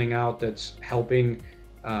that's coming out that's helping,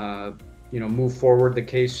 move forward the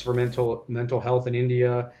case for mental health in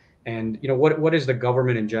India? And what is the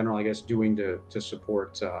government in general, I guess, doing to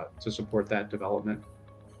support that development?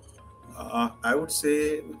 I would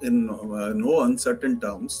say, in no uncertain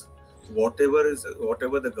terms,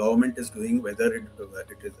 whatever the government is doing, whether it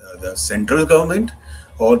is the central government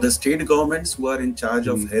or the state governments who are in charge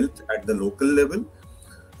of Mhm. health at the local level,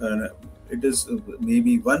 uh, it is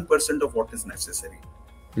maybe 1% of what is necessary.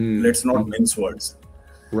 Let's not Mhm. mince words,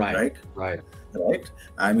 Right, right? right. Right.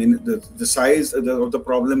 I mean, the size of the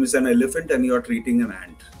problem is an elephant, and you are treating an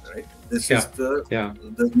ant. Right. This is Yeah, the yeah.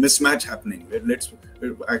 mismatch happening. Let's.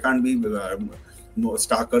 I can't be more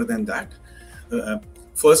starker than that. Uh,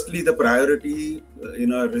 Firstly, the priority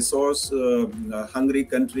in a resource hungry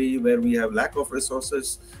country where we have lack of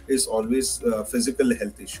resources is always physical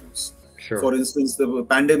health issues. For Sure. instance, the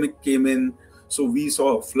pandemic came in, so we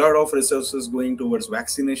saw a flood of resources going towards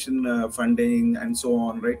vaccination funding and so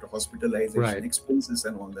on, right? Hospitalization Right. expenses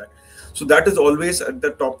and all that. So that is always at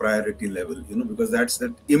the top priority level, because that's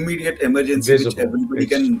that immediate emergency which Visible. everybody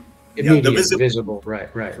It's can. Yeah, the immediate, visibility, visible. Right,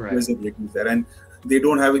 right, right. visibility is there, and they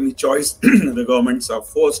don't have any choice. The governments are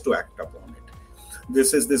forced to act upon it.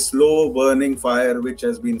 This is this slow burning fire which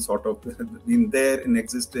has been sort of been there in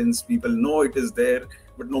existence. People know it is there,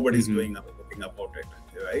 but nobody's Hmm. doing anything about it,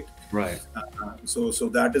 right? Right. So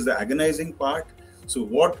that is the agonizing part. So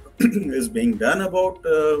what is being done about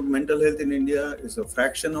mental health in India is a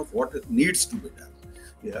fraction of what needs to be done.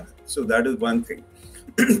 Yeah. So that is one thing.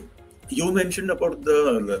 You mentioned about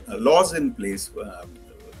the laws in place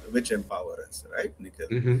which empower us, right, Nikhil?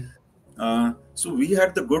 Hmm. So we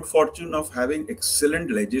had the good fortune of having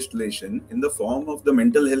excellent legislation in the form of the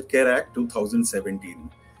Mental Health Care Act 2017.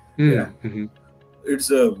 Yeah, Mm-hmm.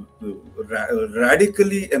 it's a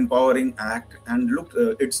radically empowering act, and look,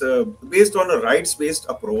 it's based on a rights-based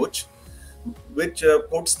approach, which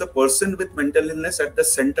puts the person with mental illness at the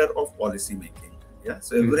center of policy making. Yeah,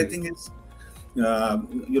 so Hmm. everything is uh,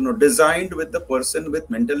 designed with the person with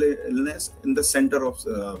mental illness in the center of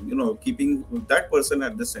keeping that person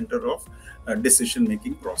at the center of decision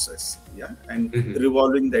making process. Yeah, and Hmm.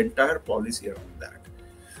 revolving the entire policy around that.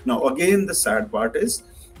 Now, again, the sad part is,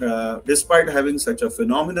 despite having such a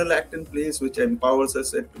phenomenal act in place, which empowers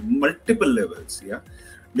us at multiple levels, yeah,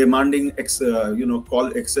 demanding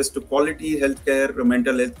call access to quality healthcare,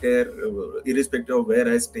 mental health care, irrespective of where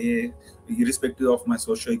I stay, irrespective of my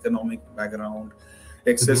socio-economic background,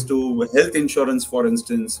 access Hmm. to health insurance, for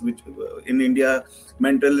instance, which in India,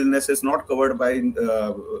 mental illness is not covered by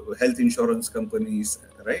health insurance companies,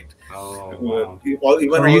 right? Oh, Uh, wow. So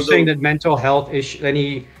even are you all saying the that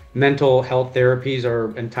any mental health therapies are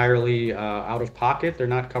entirely out of pocket?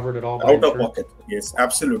 They're not covered at all by out of insurance? pocket, yes, Wow,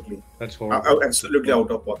 absolutely. that's horrible. That's Absolutely out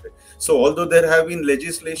horrible. of pocket. So although there have been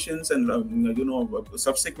legislations and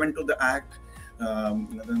subsequent to the act,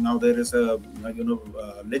 now there is a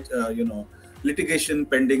litigation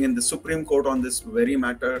pending in the Supreme Court on this very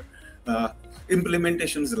matter. uh,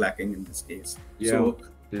 Implementation is lacking in this case. Yeah, So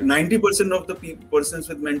yeah, 90% of the persons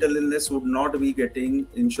with mental illness would not be getting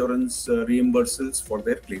insurance reimbursements for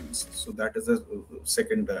their claims. So that is a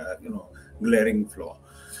second glaring flaw.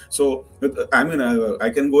 So, I mean, I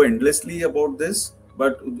can go endlessly about this,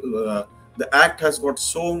 but the act has got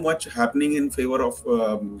so much happening in favor of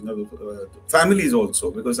families also,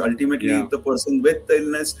 because ultimately, yeah. if the person with the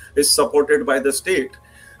illness is supported by the state,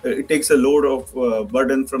 it takes a load of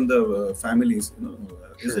burden from the families,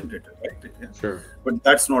 Sure, isn't it? Right? Yeah. sure. But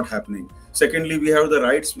that's not happening. Secondly, we have the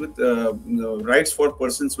Rights for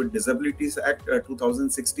Persons with Disabilities Act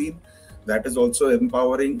 2016, that is also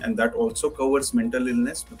empowering, and that also covers mental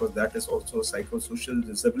illness, because that is also a psychosocial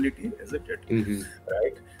disability, isn't it? Hmm.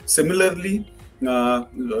 Right. Similarly,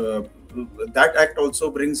 that act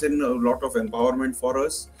also brings in a lot of empowerment for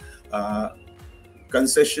us. uh,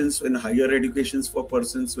 Concessions in higher educations for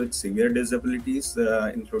persons with severe disabilities,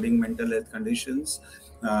 including mental health conditions,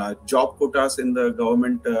 job quotas in the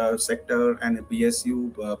government sector and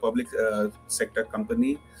PSU, public sector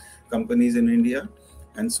companies in India,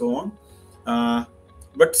 and so on. Uh,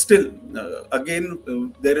 but still, again,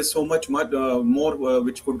 there is so much more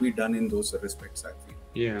which could be done in those respects, I feel.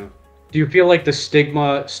 Yeah. Do you feel like the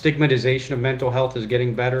stigmatization of mental health is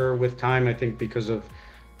getting better with time? I think because of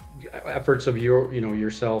efforts of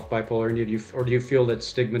yourself, Bipolar India, do you feel that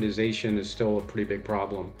stigmatization is still a pretty big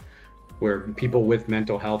problem, where people with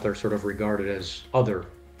mental health are sort of regarded as other?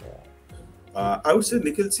 I would say,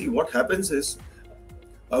 Nikhil, see, what happens is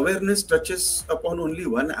awareness touches upon only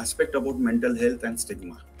one aspect about mental health and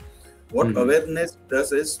stigma. What Hmm. awareness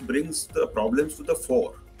does is brings the problems to the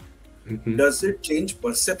fore. Hmm. Does it change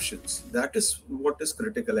perceptions? That is what is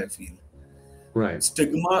critical, I feel. Right.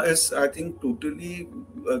 Stigma is, I think, totally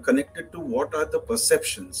connected to what are the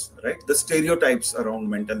perceptions, right? The stereotypes around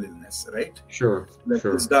mental illness, right? Sure. That this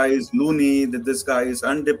Sure. guy is loony, that this guy is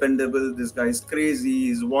undependable, this guy is crazy,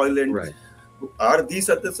 is violent. Right. Are these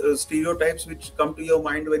are the stereotypes which come to your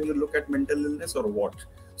mind when you look at mental illness, or what?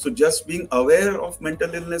 So just being aware of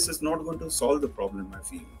mental illness is not going to solve the problem, I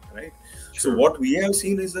feel, right? So Sure. what we have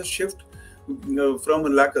seen is a shift, from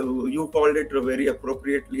like you called it very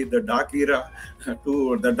appropriately, the dark era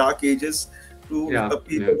to the dark ages, to Yeah. a Yeah.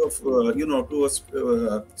 period of to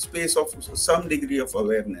a space of some degree of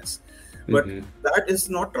awareness. But Hmm. that is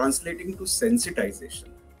not translating to sensitization.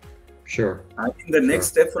 Sure. I think the next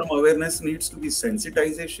Sure. step from awareness needs to be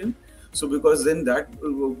sensitization. So because then that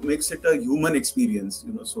makes it a human experience,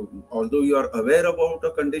 So although you are aware about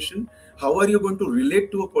a condition, how are you going to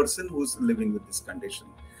relate to a person who's living with this condition?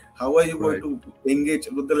 How are you going Right. to engage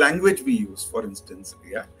with the language we use, for instance?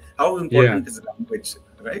 Yeah. How Yeah. important is language,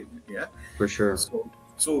 right? Yeah. For sure.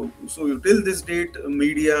 So till this date,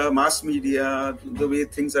 mass media, the way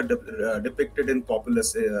things are depicted in popular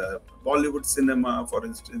Bollywood cinema, for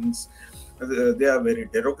instance, they are very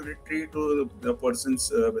derogatory to the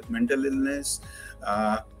persons with mental illness,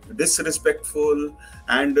 uh, disrespectful,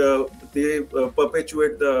 and they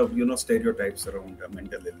perpetuate the stereotypes around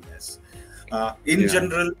mental illness. In Yeah.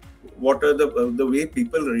 general, what are the way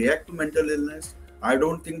people react to mental illness? I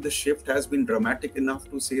don't think the shift has been dramatic enough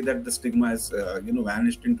to say that the stigma has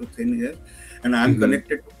vanished into thin air. And I'm Hmm.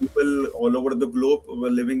 connected to people all over the globe who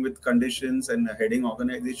are living with conditions and heading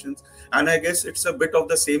organizations, and I guess it's a bit of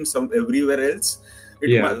the same some everywhere else.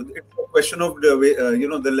 Yeah. It's a question of the way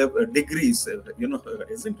degrees,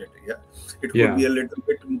 isn't it? Yeah, it could Yeah. be a little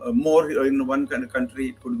bit more in one kind of country.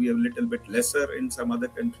 It could be a little bit lesser in some other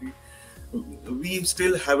country. We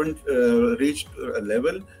still haven't reached a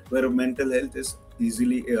level where mental health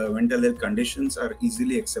conditions are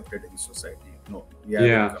easily accepted in society. No, we haven't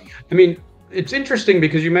Yeah. come. I mean, it's interesting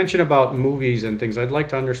because you mentioned about movies and things. I'd like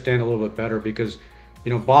to understand a little bit better because,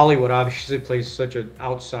 Bollywood obviously plays such an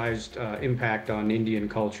outsized impact on Indian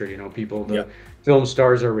culture. People, Yeah. the film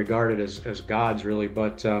stars are regarded as gods, really.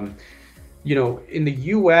 But in the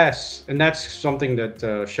US, and that's something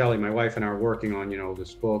that Shelly, my wife, and I are working on,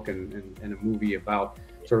 this book and a movie about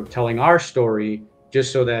sort of telling our story,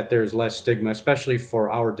 just so that there's less stigma, especially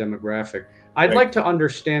for our demographic. I'd Right. like to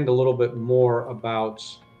understand a little bit more about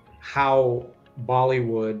how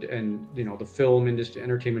Bollywood and, the film industry,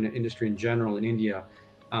 entertainment industry in general in India,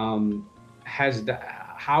 um,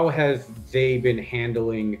 how have they been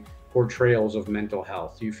handling portrayals of mental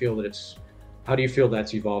health? How do you feel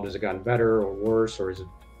that's evolved? Has it gotten better or worse, or is it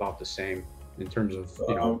about the same in terms of,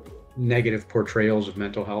 Uh, negative portrayals of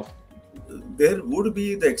mental health? there would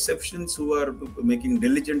be the exceptions who are making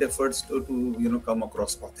diligent efforts to come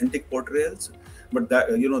across authentic portrayals, but that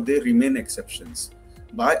they remain exceptions.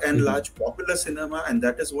 By and Hmm. large, popular cinema, and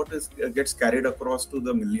that is what is gets carried across to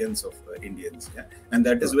the millions of Indians. Yeah? And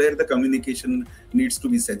that is Sure. where the communication needs to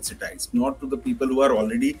be sensitized, not to the people who are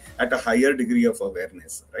already at a higher degree of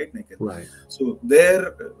awareness, right, Nikhil? Right. So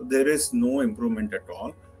there is no improvement at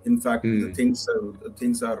all. In fact, the Mm.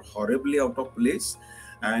 things are horribly out of place,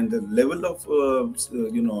 and the level of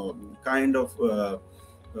kind of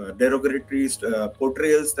derogatory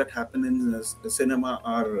portrayals that happen in cinema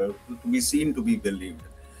are to be seen to be believed.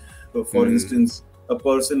 For Mm. instance, a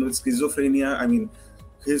person with schizophrenia, I mean,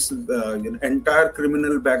 his entire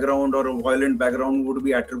criminal background or a violent background would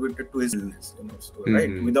be attributed to his illness, so, right?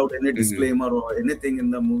 Hmm. Without any Hmm. disclaimer or anything in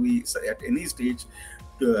the movie at any stage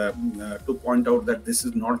to point out that this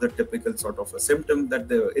is not the typical sort of a symptom that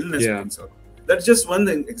the illness Yeah. brings out. That's just one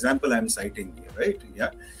example I'm citing here, right?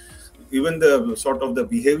 Yeah. Even the sort of the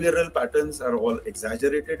behavioral patterns are all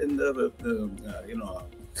exaggerated in the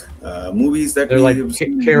movies that They're we like have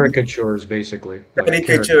seen, caricatures, basically, like caricature.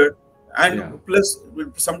 caricature, and Yeah. plus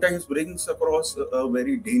sometimes brings across a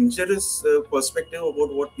very dangerous perspective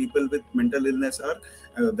about what people with mental illness are.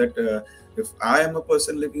 That if I am a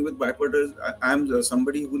person living with bipolar, I am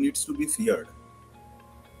somebody who needs to be feared.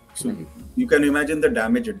 So Right. you can imagine the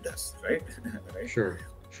damage it does, right? Right. Sure.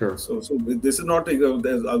 Sure. So this is not the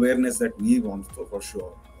awareness that we want for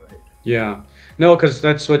sure, right? Yeah. No, because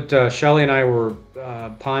that's what Shelley and I were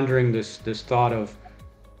pondering this thought of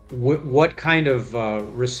what kind of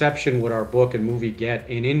reception would our book and movie get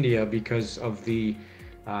in India because of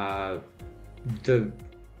uh, the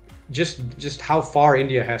just how far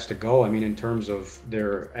India has to go. I mean, in terms of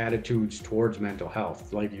their attitudes towards mental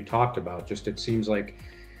health, like you talked about, just it seems like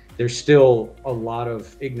there's still a lot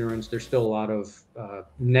of ignorance. There's still a lot of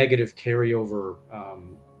negative carryover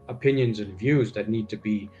opinions and views that need to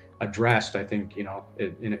be addressed. I think in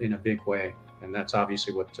a big way, and that's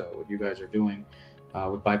obviously what you guys are doing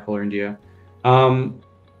with Bipolar India. Um,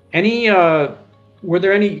 any were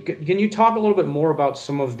there any? Can you talk a little bit more about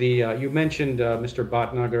some of the? You mentioned Mr.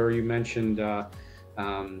 Bhatnagar. You mentioned.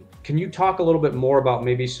 Can you talk a little bit more about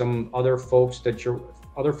maybe some other folks that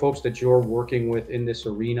you're working with in this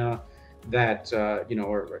arena that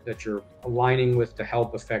or that you're aligning with to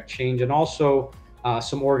help affect change, and also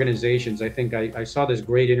some organizations. I think I saw this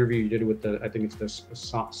great interview you did with I think it's the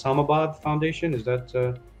Samabad Foundation. Is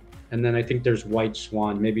that? And then I think there's White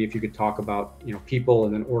Swan. Maybe if you could talk about people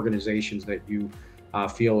and then organizations that you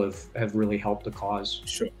feel have really helped the cause.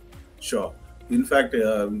 Sure, sure. In fact,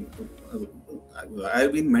 I've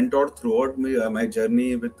been mentored throughout my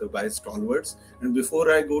journey by stalwarts. And before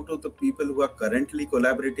I go to the people who are currently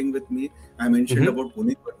collaborating with me, I mentioned Hmm. about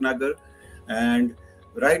Puneet Bhatnagar. And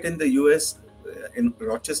right in the US, in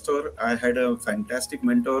Rochester, I had a fantastic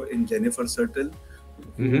mentor in Jennifer Sertle,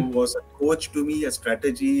 who Hmm. was a coach to me, a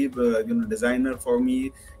strategy designer for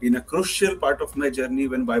me in a crucial part of my journey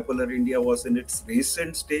when Bipolar India was in its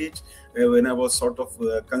recent stage, when I was sort of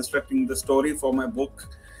constructing the story for my book.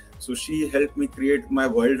 So she helped me create my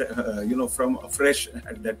world, from afresh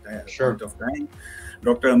at that point Sure. of time.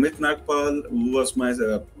 Dr. Amit Nagpal, who was my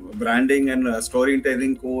branding and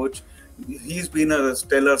storytelling coach, he's been a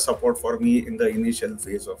stellar support for me in the initial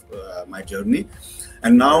phase of my journey.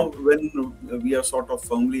 And now, Right. when we are sort of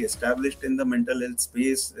firmly established in the mental health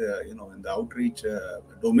space, in the outreach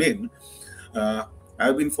domain, uh,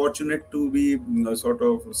 I've been fortunate to be sort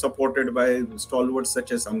of supported by stalwarts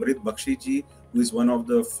such as Amrit Bakshi ji, who is one of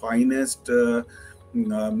the finest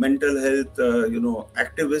mental health,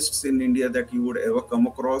 activists in India that you would ever come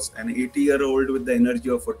across. An 80-year-old with the energy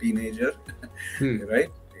of a teenager, Hmm. right?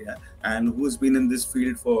 Yeah, and who's been in this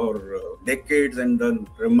field for decades and done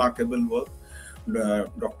remarkable work.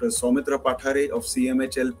 Dr. Soumitra Pathare of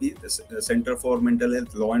CMHLP, the Center for Mental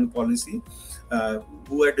Health Law and Policy,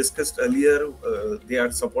 who I discussed earlier. They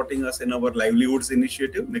are supporting us in our livelihoods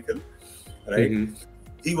initiative, Nikhil, right? Hmm.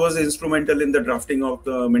 He was instrumental in the drafting of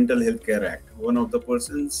the Mental Health Care Act. One of the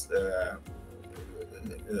persons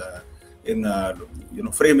in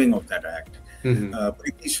framing of that act. Hmm.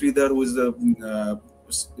 Preeti Sridhar, who is the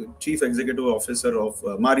Chief Executive Officer of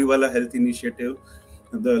Mariwala Health Initiative,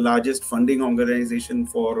 the largest funding organization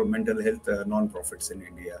for mental health non-profits in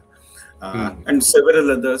India. And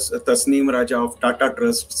several others. Tasneem Raja of Tata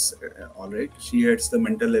Trusts, all right, she heads the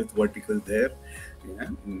mental health vertical there. Yeah.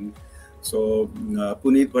 So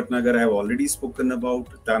Puneet Bhatnagar, I have already spoken about.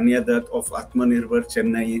 Tanya Dutt of Atmanirbhar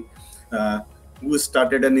Chennai, who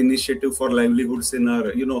started an initiative for livelihoods in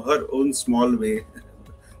her, her own small way.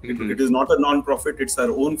 It is not a non-profit; it's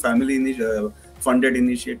her own family funded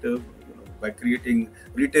initiative, by creating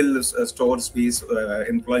retail store space,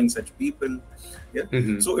 employing such people. Yeah.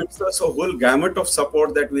 So it's a whole gamut of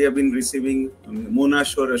support that we have been receiving. Mona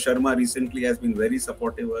Sharma recently has been very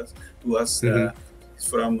supportive to us.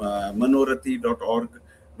 From manorati.org,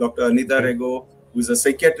 Dr. Anita Rego, who is a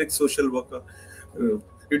psychiatric social worker.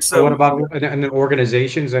 It's So a what about and then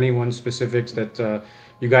organizations? Anyone specifics that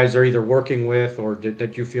you guys are either working with or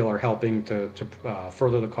that you feel are helping to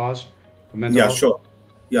further the cause of mental Yeah, health? sure.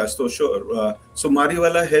 Yeah, so sure. So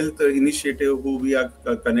Mariwala Health Initiative, who we are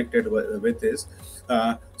connected with, is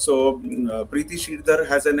Preeti Sridhar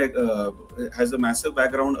has a massive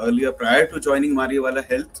background earlier prior to joining Mariwala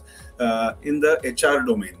Health in the HR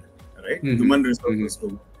domain, right? Human resources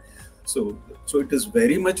domain. So it is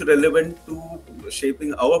very much relevant to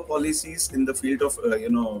shaping our policies in the field of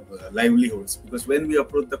livelihoods, because when we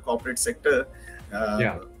approach the corporate sector,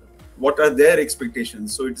 Yeah. what are their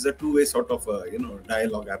expectations? So it's a two-way sort of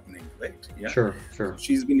dialogue happening, right? Yeah. Sure. Sure.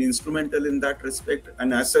 She's been instrumental in that respect,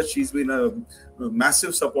 and as such, she's been a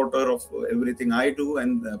massive supporter of everything I do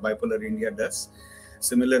and Bipolar India does.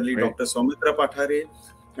 Similarly, Great. Dr. Soumitra Pathare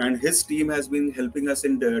and his team has been helping us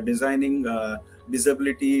in designing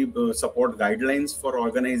disability support guidelines for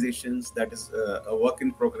organizations. That is a work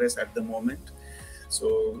in progress at the moment.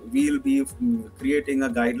 So we'll be creating a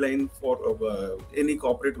guideline for any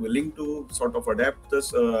corporate willing to sort of adapt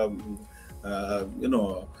this,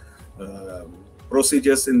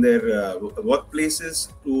 procedures in their workplaces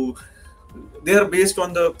to. They are based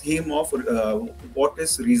on the theme of what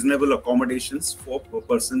is reasonable accommodations for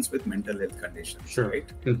persons with mental health conditions, Sure. right?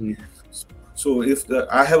 So if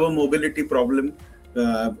I have a mobility problem,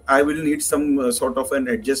 I will need some sort of an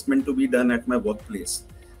adjustment to be done at my workplace.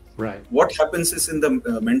 Right. What happens is in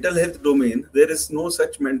the mental health domain, there is no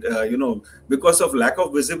such, because of lack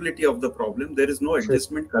of visibility of the problem, there is no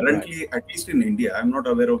adjustment currently, at least in India. I'm not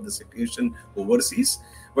aware of the situation overseas,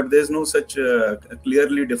 but there's no such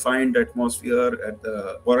clearly defined atmosphere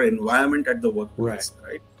or environment at the workplace,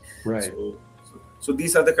 right? Right. So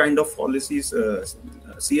these are the kind of policies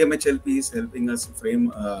CMHLP is helping us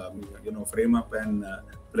frame up and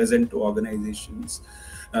present to organizations.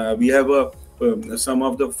 We have some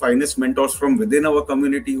of the finest mentors from within our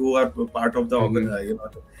community who are part of the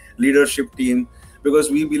leadership team,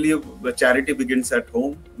 because we believe charity begins at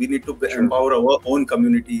home. We need to empower our own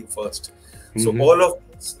community first. So all of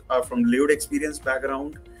us are from lived experience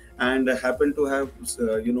background and happen to have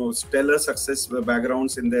stellar success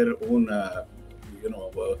backgrounds in their own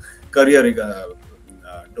career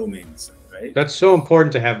domains. Right? That's so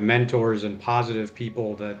important to have mentors and positive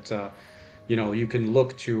people that you can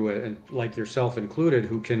look to, and like yourself included,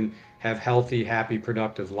 who can have healthy, happy,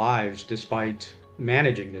 productive lives despite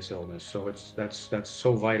managing this illness. So that's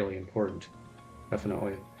so vitally important.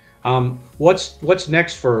 Definitely. What's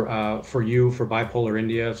next for you, for Bipolar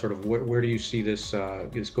India? Sort of where do you see this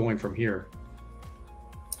going from here?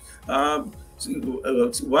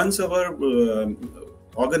 Once our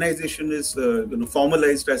organization is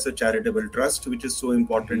formalized as a charitable trust, which is so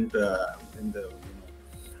important in the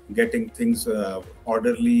getting things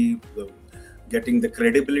orderly, getting the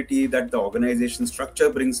credibility that the organization structure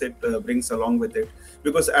brings along with it.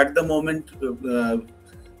 Because at the moment,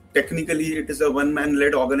 technically, it is a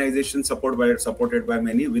one-man-led organization supported by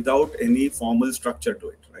many without any formal structure to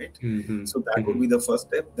it, right? So that would be the first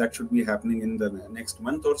step. That should be happening in the next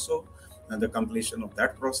month or so, the completion of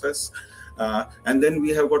that process. And then we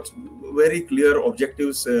have got very clear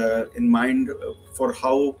objectives in mind for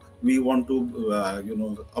how we want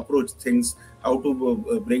to approach things, how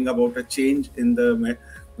to bring about a change in the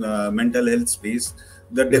mental health space,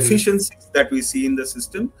 the deficiencies that we see in the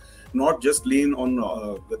system, not just lean on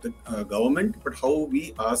the government, but how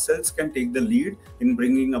we ourselves can take the lead in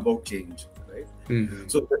bringing about change, right?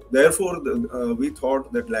 So therefore we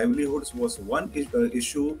thought that livelihoods was one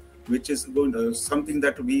issue which is something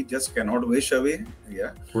that we just cannot wish away.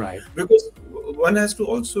 Yeah, right. Because one has to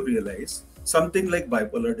also realize something like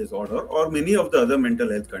bipolar disorder or many of the other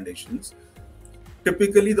mental health conditions,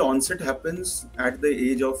 Typically, the onset happens at the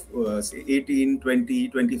age of say 18, 20,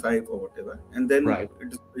 25 or whatever. And then Right.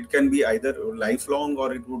 it can be either lifelong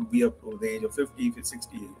or it would be up to the age of 50,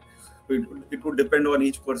 60. It would depend on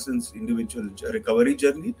each person's individual recovery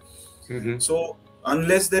journey. Hmm. So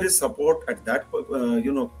unless there is support at that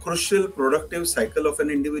crucial productive cycle of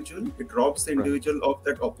an individual, it robs the Right. individual of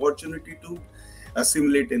that opportunity to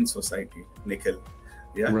assimilate in society, Nikhil.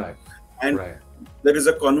 Yeah. Right. And Right. there is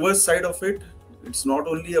a converse side of it. It's not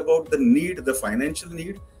only about the need, the financial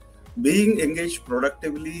need. Being engaged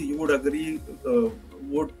productively, you would agree,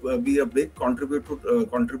 would be a big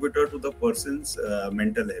contributor to the person's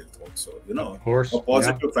mental health also, Of a course. Yeah.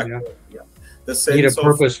 positive Yeah. factor. Yeah. The Need a sense of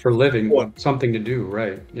purpose for living, self-worth, something to do.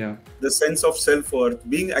 Right. Yeah. the sense of self-worth,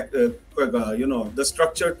 being, the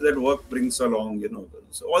structure that work brings along,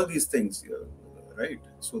 so all these things, right?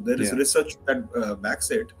 So there is Yeah. research that backs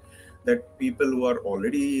it, that people who are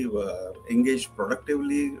already engaged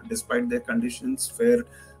productively despite their conditions fare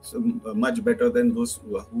much better than those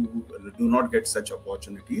who do not get such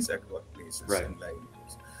opportunities at workplaces Right. and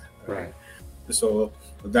livelihoods. Right. Right. So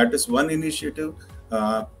that is one initiative.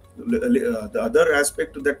 The other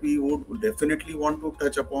aspect that we would definitely want to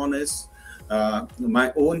touch upon is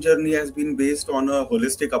my own journey has been based on a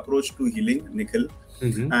holistic approach to healing, Nikhil.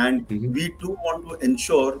 Hmm. And Hmm. we too want to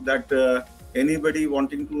ensure that anybody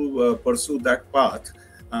wanting to pursue that path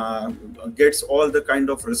uh, gets all the kind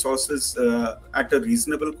of resources at a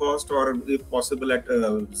reasonable cost, or if possible at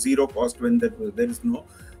zero cost when there is no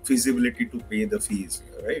feasibility to pay the fees,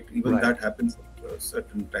 right? Even Right. that happens at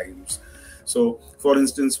certain times. So for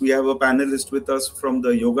instance, we have a panelist with us from the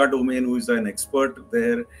yoga domain who is an expert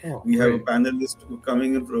there. Oh, We have a great. panelist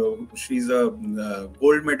coming in, she's a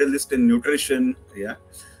gold medalist in nutrition, yeah,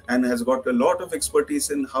 and has got a lot of expertise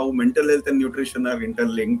in how mental health and nutrition are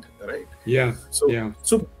interlinked, right? Yeah. So, Yeah.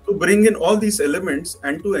 so to bring in all these elements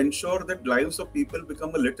and to ensure that lives of people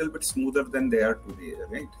become a little bit smoother than they are today,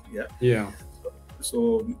 right? Yeah. Yeah. So,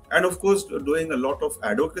 and of course, doing a lot of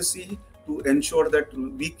advocacy to ensure that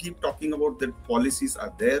we keep talking about that policies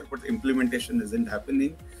are there, but implementation isn't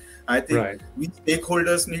happening. I think Right. we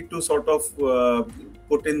stakeholders need to sort of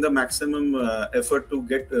put in the maximum effort to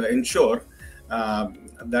get ensure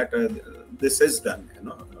that this is done,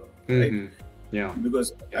 right? Hmm. Yeah.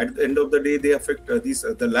 Because Yeah. at the end of the day, they affect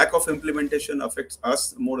the lack of implementation affects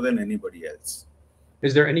us more than anybody else.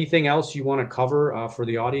 Is there anything else you want to cover for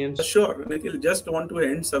the audience? Sure, Nikhil. Just want to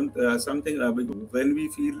end something. When we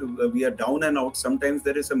feel we are down and out, sometimes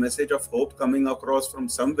there is a message of hope coming across from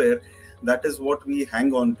somewhere. That is what we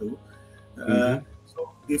hang on to. Uh, Hmm. so,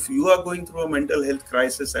 if you are going through a mental health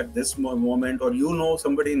crisis at this moment, or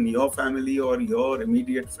somebody in your family or your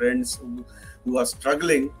immediate friends who are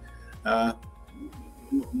struggling, uh,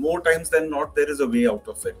 more times than not, there is a way out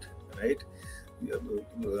of it, right?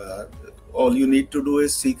 uh, all you need to do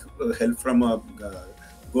is seek help from a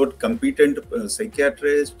good, competent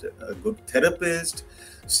psychiatrist, a good therapist.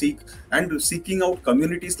 Seeking out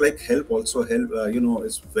communities like help also help.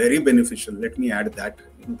 Is very beneficial. Let me add that.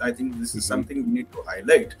 I think this is Hmm. something we need to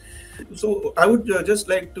highlight. So I would just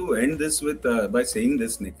like to end this with by saying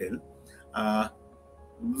this, Nikhil. Uh,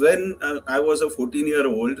 when I was a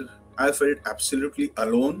 14-year-old, I felt absolutely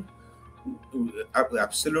alone,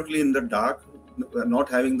 absolutely in the dark, not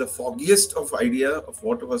having the foggiest of idea of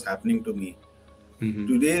what was happening to me. Hmm.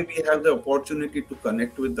 Today we have the opportunity to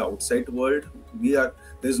connect with the outside world.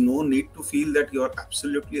 There's no need to feel that you're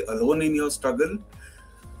absolutely alone in your struggle.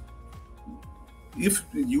 If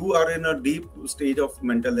you are in a deep stage of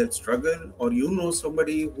mental health struggle, or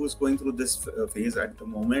somebody who's going through this phase at the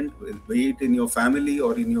moment, be it in your family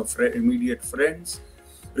or in your immediate friends,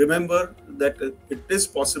 remember that it is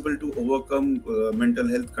possible to overcome mental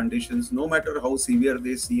health conditions, no matter how severe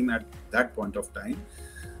they seem at that point of time.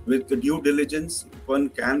 With the due diligence, one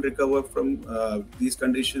can recover from these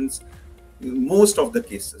conditions in most of the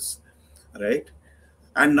cases, right?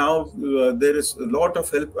 And now there is a lot of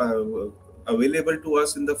help available to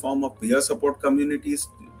us in the form of peer support communities,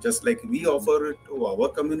 just like we offer it to our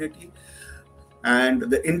community. And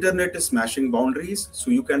the internet is smashing boundaries, so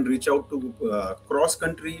you can reach out to cross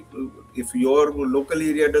country. If your local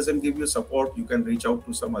area doesn't give you support, you can reach out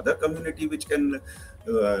to some other community which can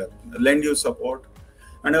lend you support.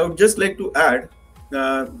 And I would just like to add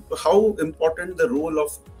how important the role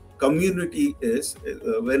of community is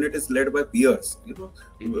when it is led by peers.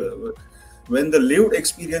 When the lived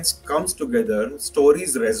experience comes together,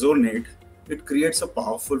 stories resonate, it creates a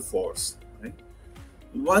powerful force, right?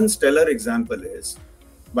 One stellar example is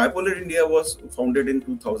Bipolar India was founded in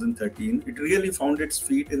 2013. It really found its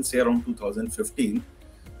feet in, say, around 2015.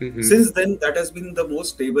 Hmm. Since then, that has been the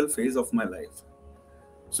most stable phase of my life.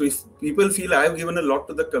 So if people feel I've given a lot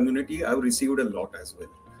to the community, I've received a lot as well,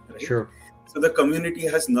 right? Sure. So the community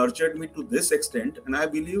has nurtured me to this extent, and I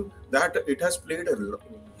believe that it has played a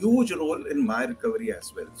huge role in my recovery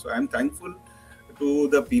as well. So I'm thankful to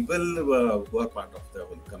the people who are part of the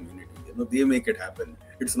whole community. They make it happen.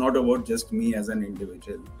 It's not about just me as an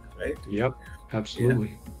individual, right? Yep. Yeah.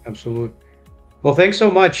 Absolutely. Absolutely. Well, thanks so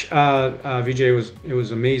much, Vijay. It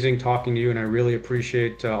was amazing talking to you, and I really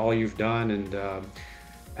appreciate all you've done. And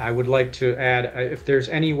I would like to add, if there's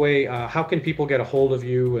any way, how can people get a hold of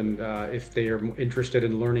you, and if they are interested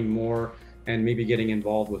in learning more and maybe getting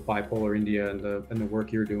involved with Bipolar India and the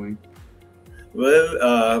work you're doing?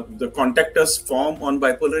 Well, the contact us form on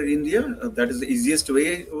Bipolar India. That is the easiest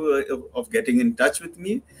way of getting in touch with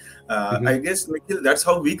me. I Hmm. guess, Nikhil, that's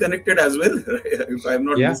how we connected as well, if I'm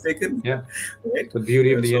not Yeah. mistaken. Yeah. Right? The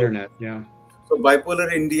beauty of the So, internet. Yeah.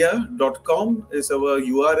 bipolarindia.com is our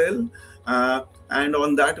URL. And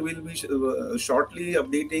on that, we'll be shortly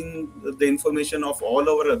updating the information of all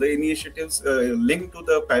our other initiatives linked to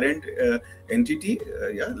the parent entity.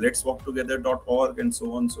 Yeah, let's walk together.org and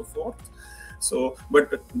so on and so forth. So,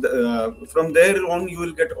 but from there on, you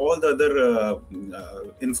will get all the other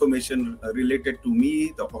information related to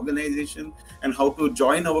me, the organization, and how to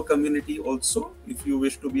join our community also, if you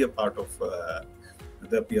wish to be a part of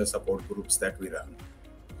the peer support groups that we run.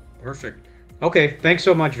 Perfect. Okay. Thanks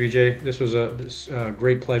so much, Vijay. This was a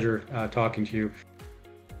great pleasure talking to you.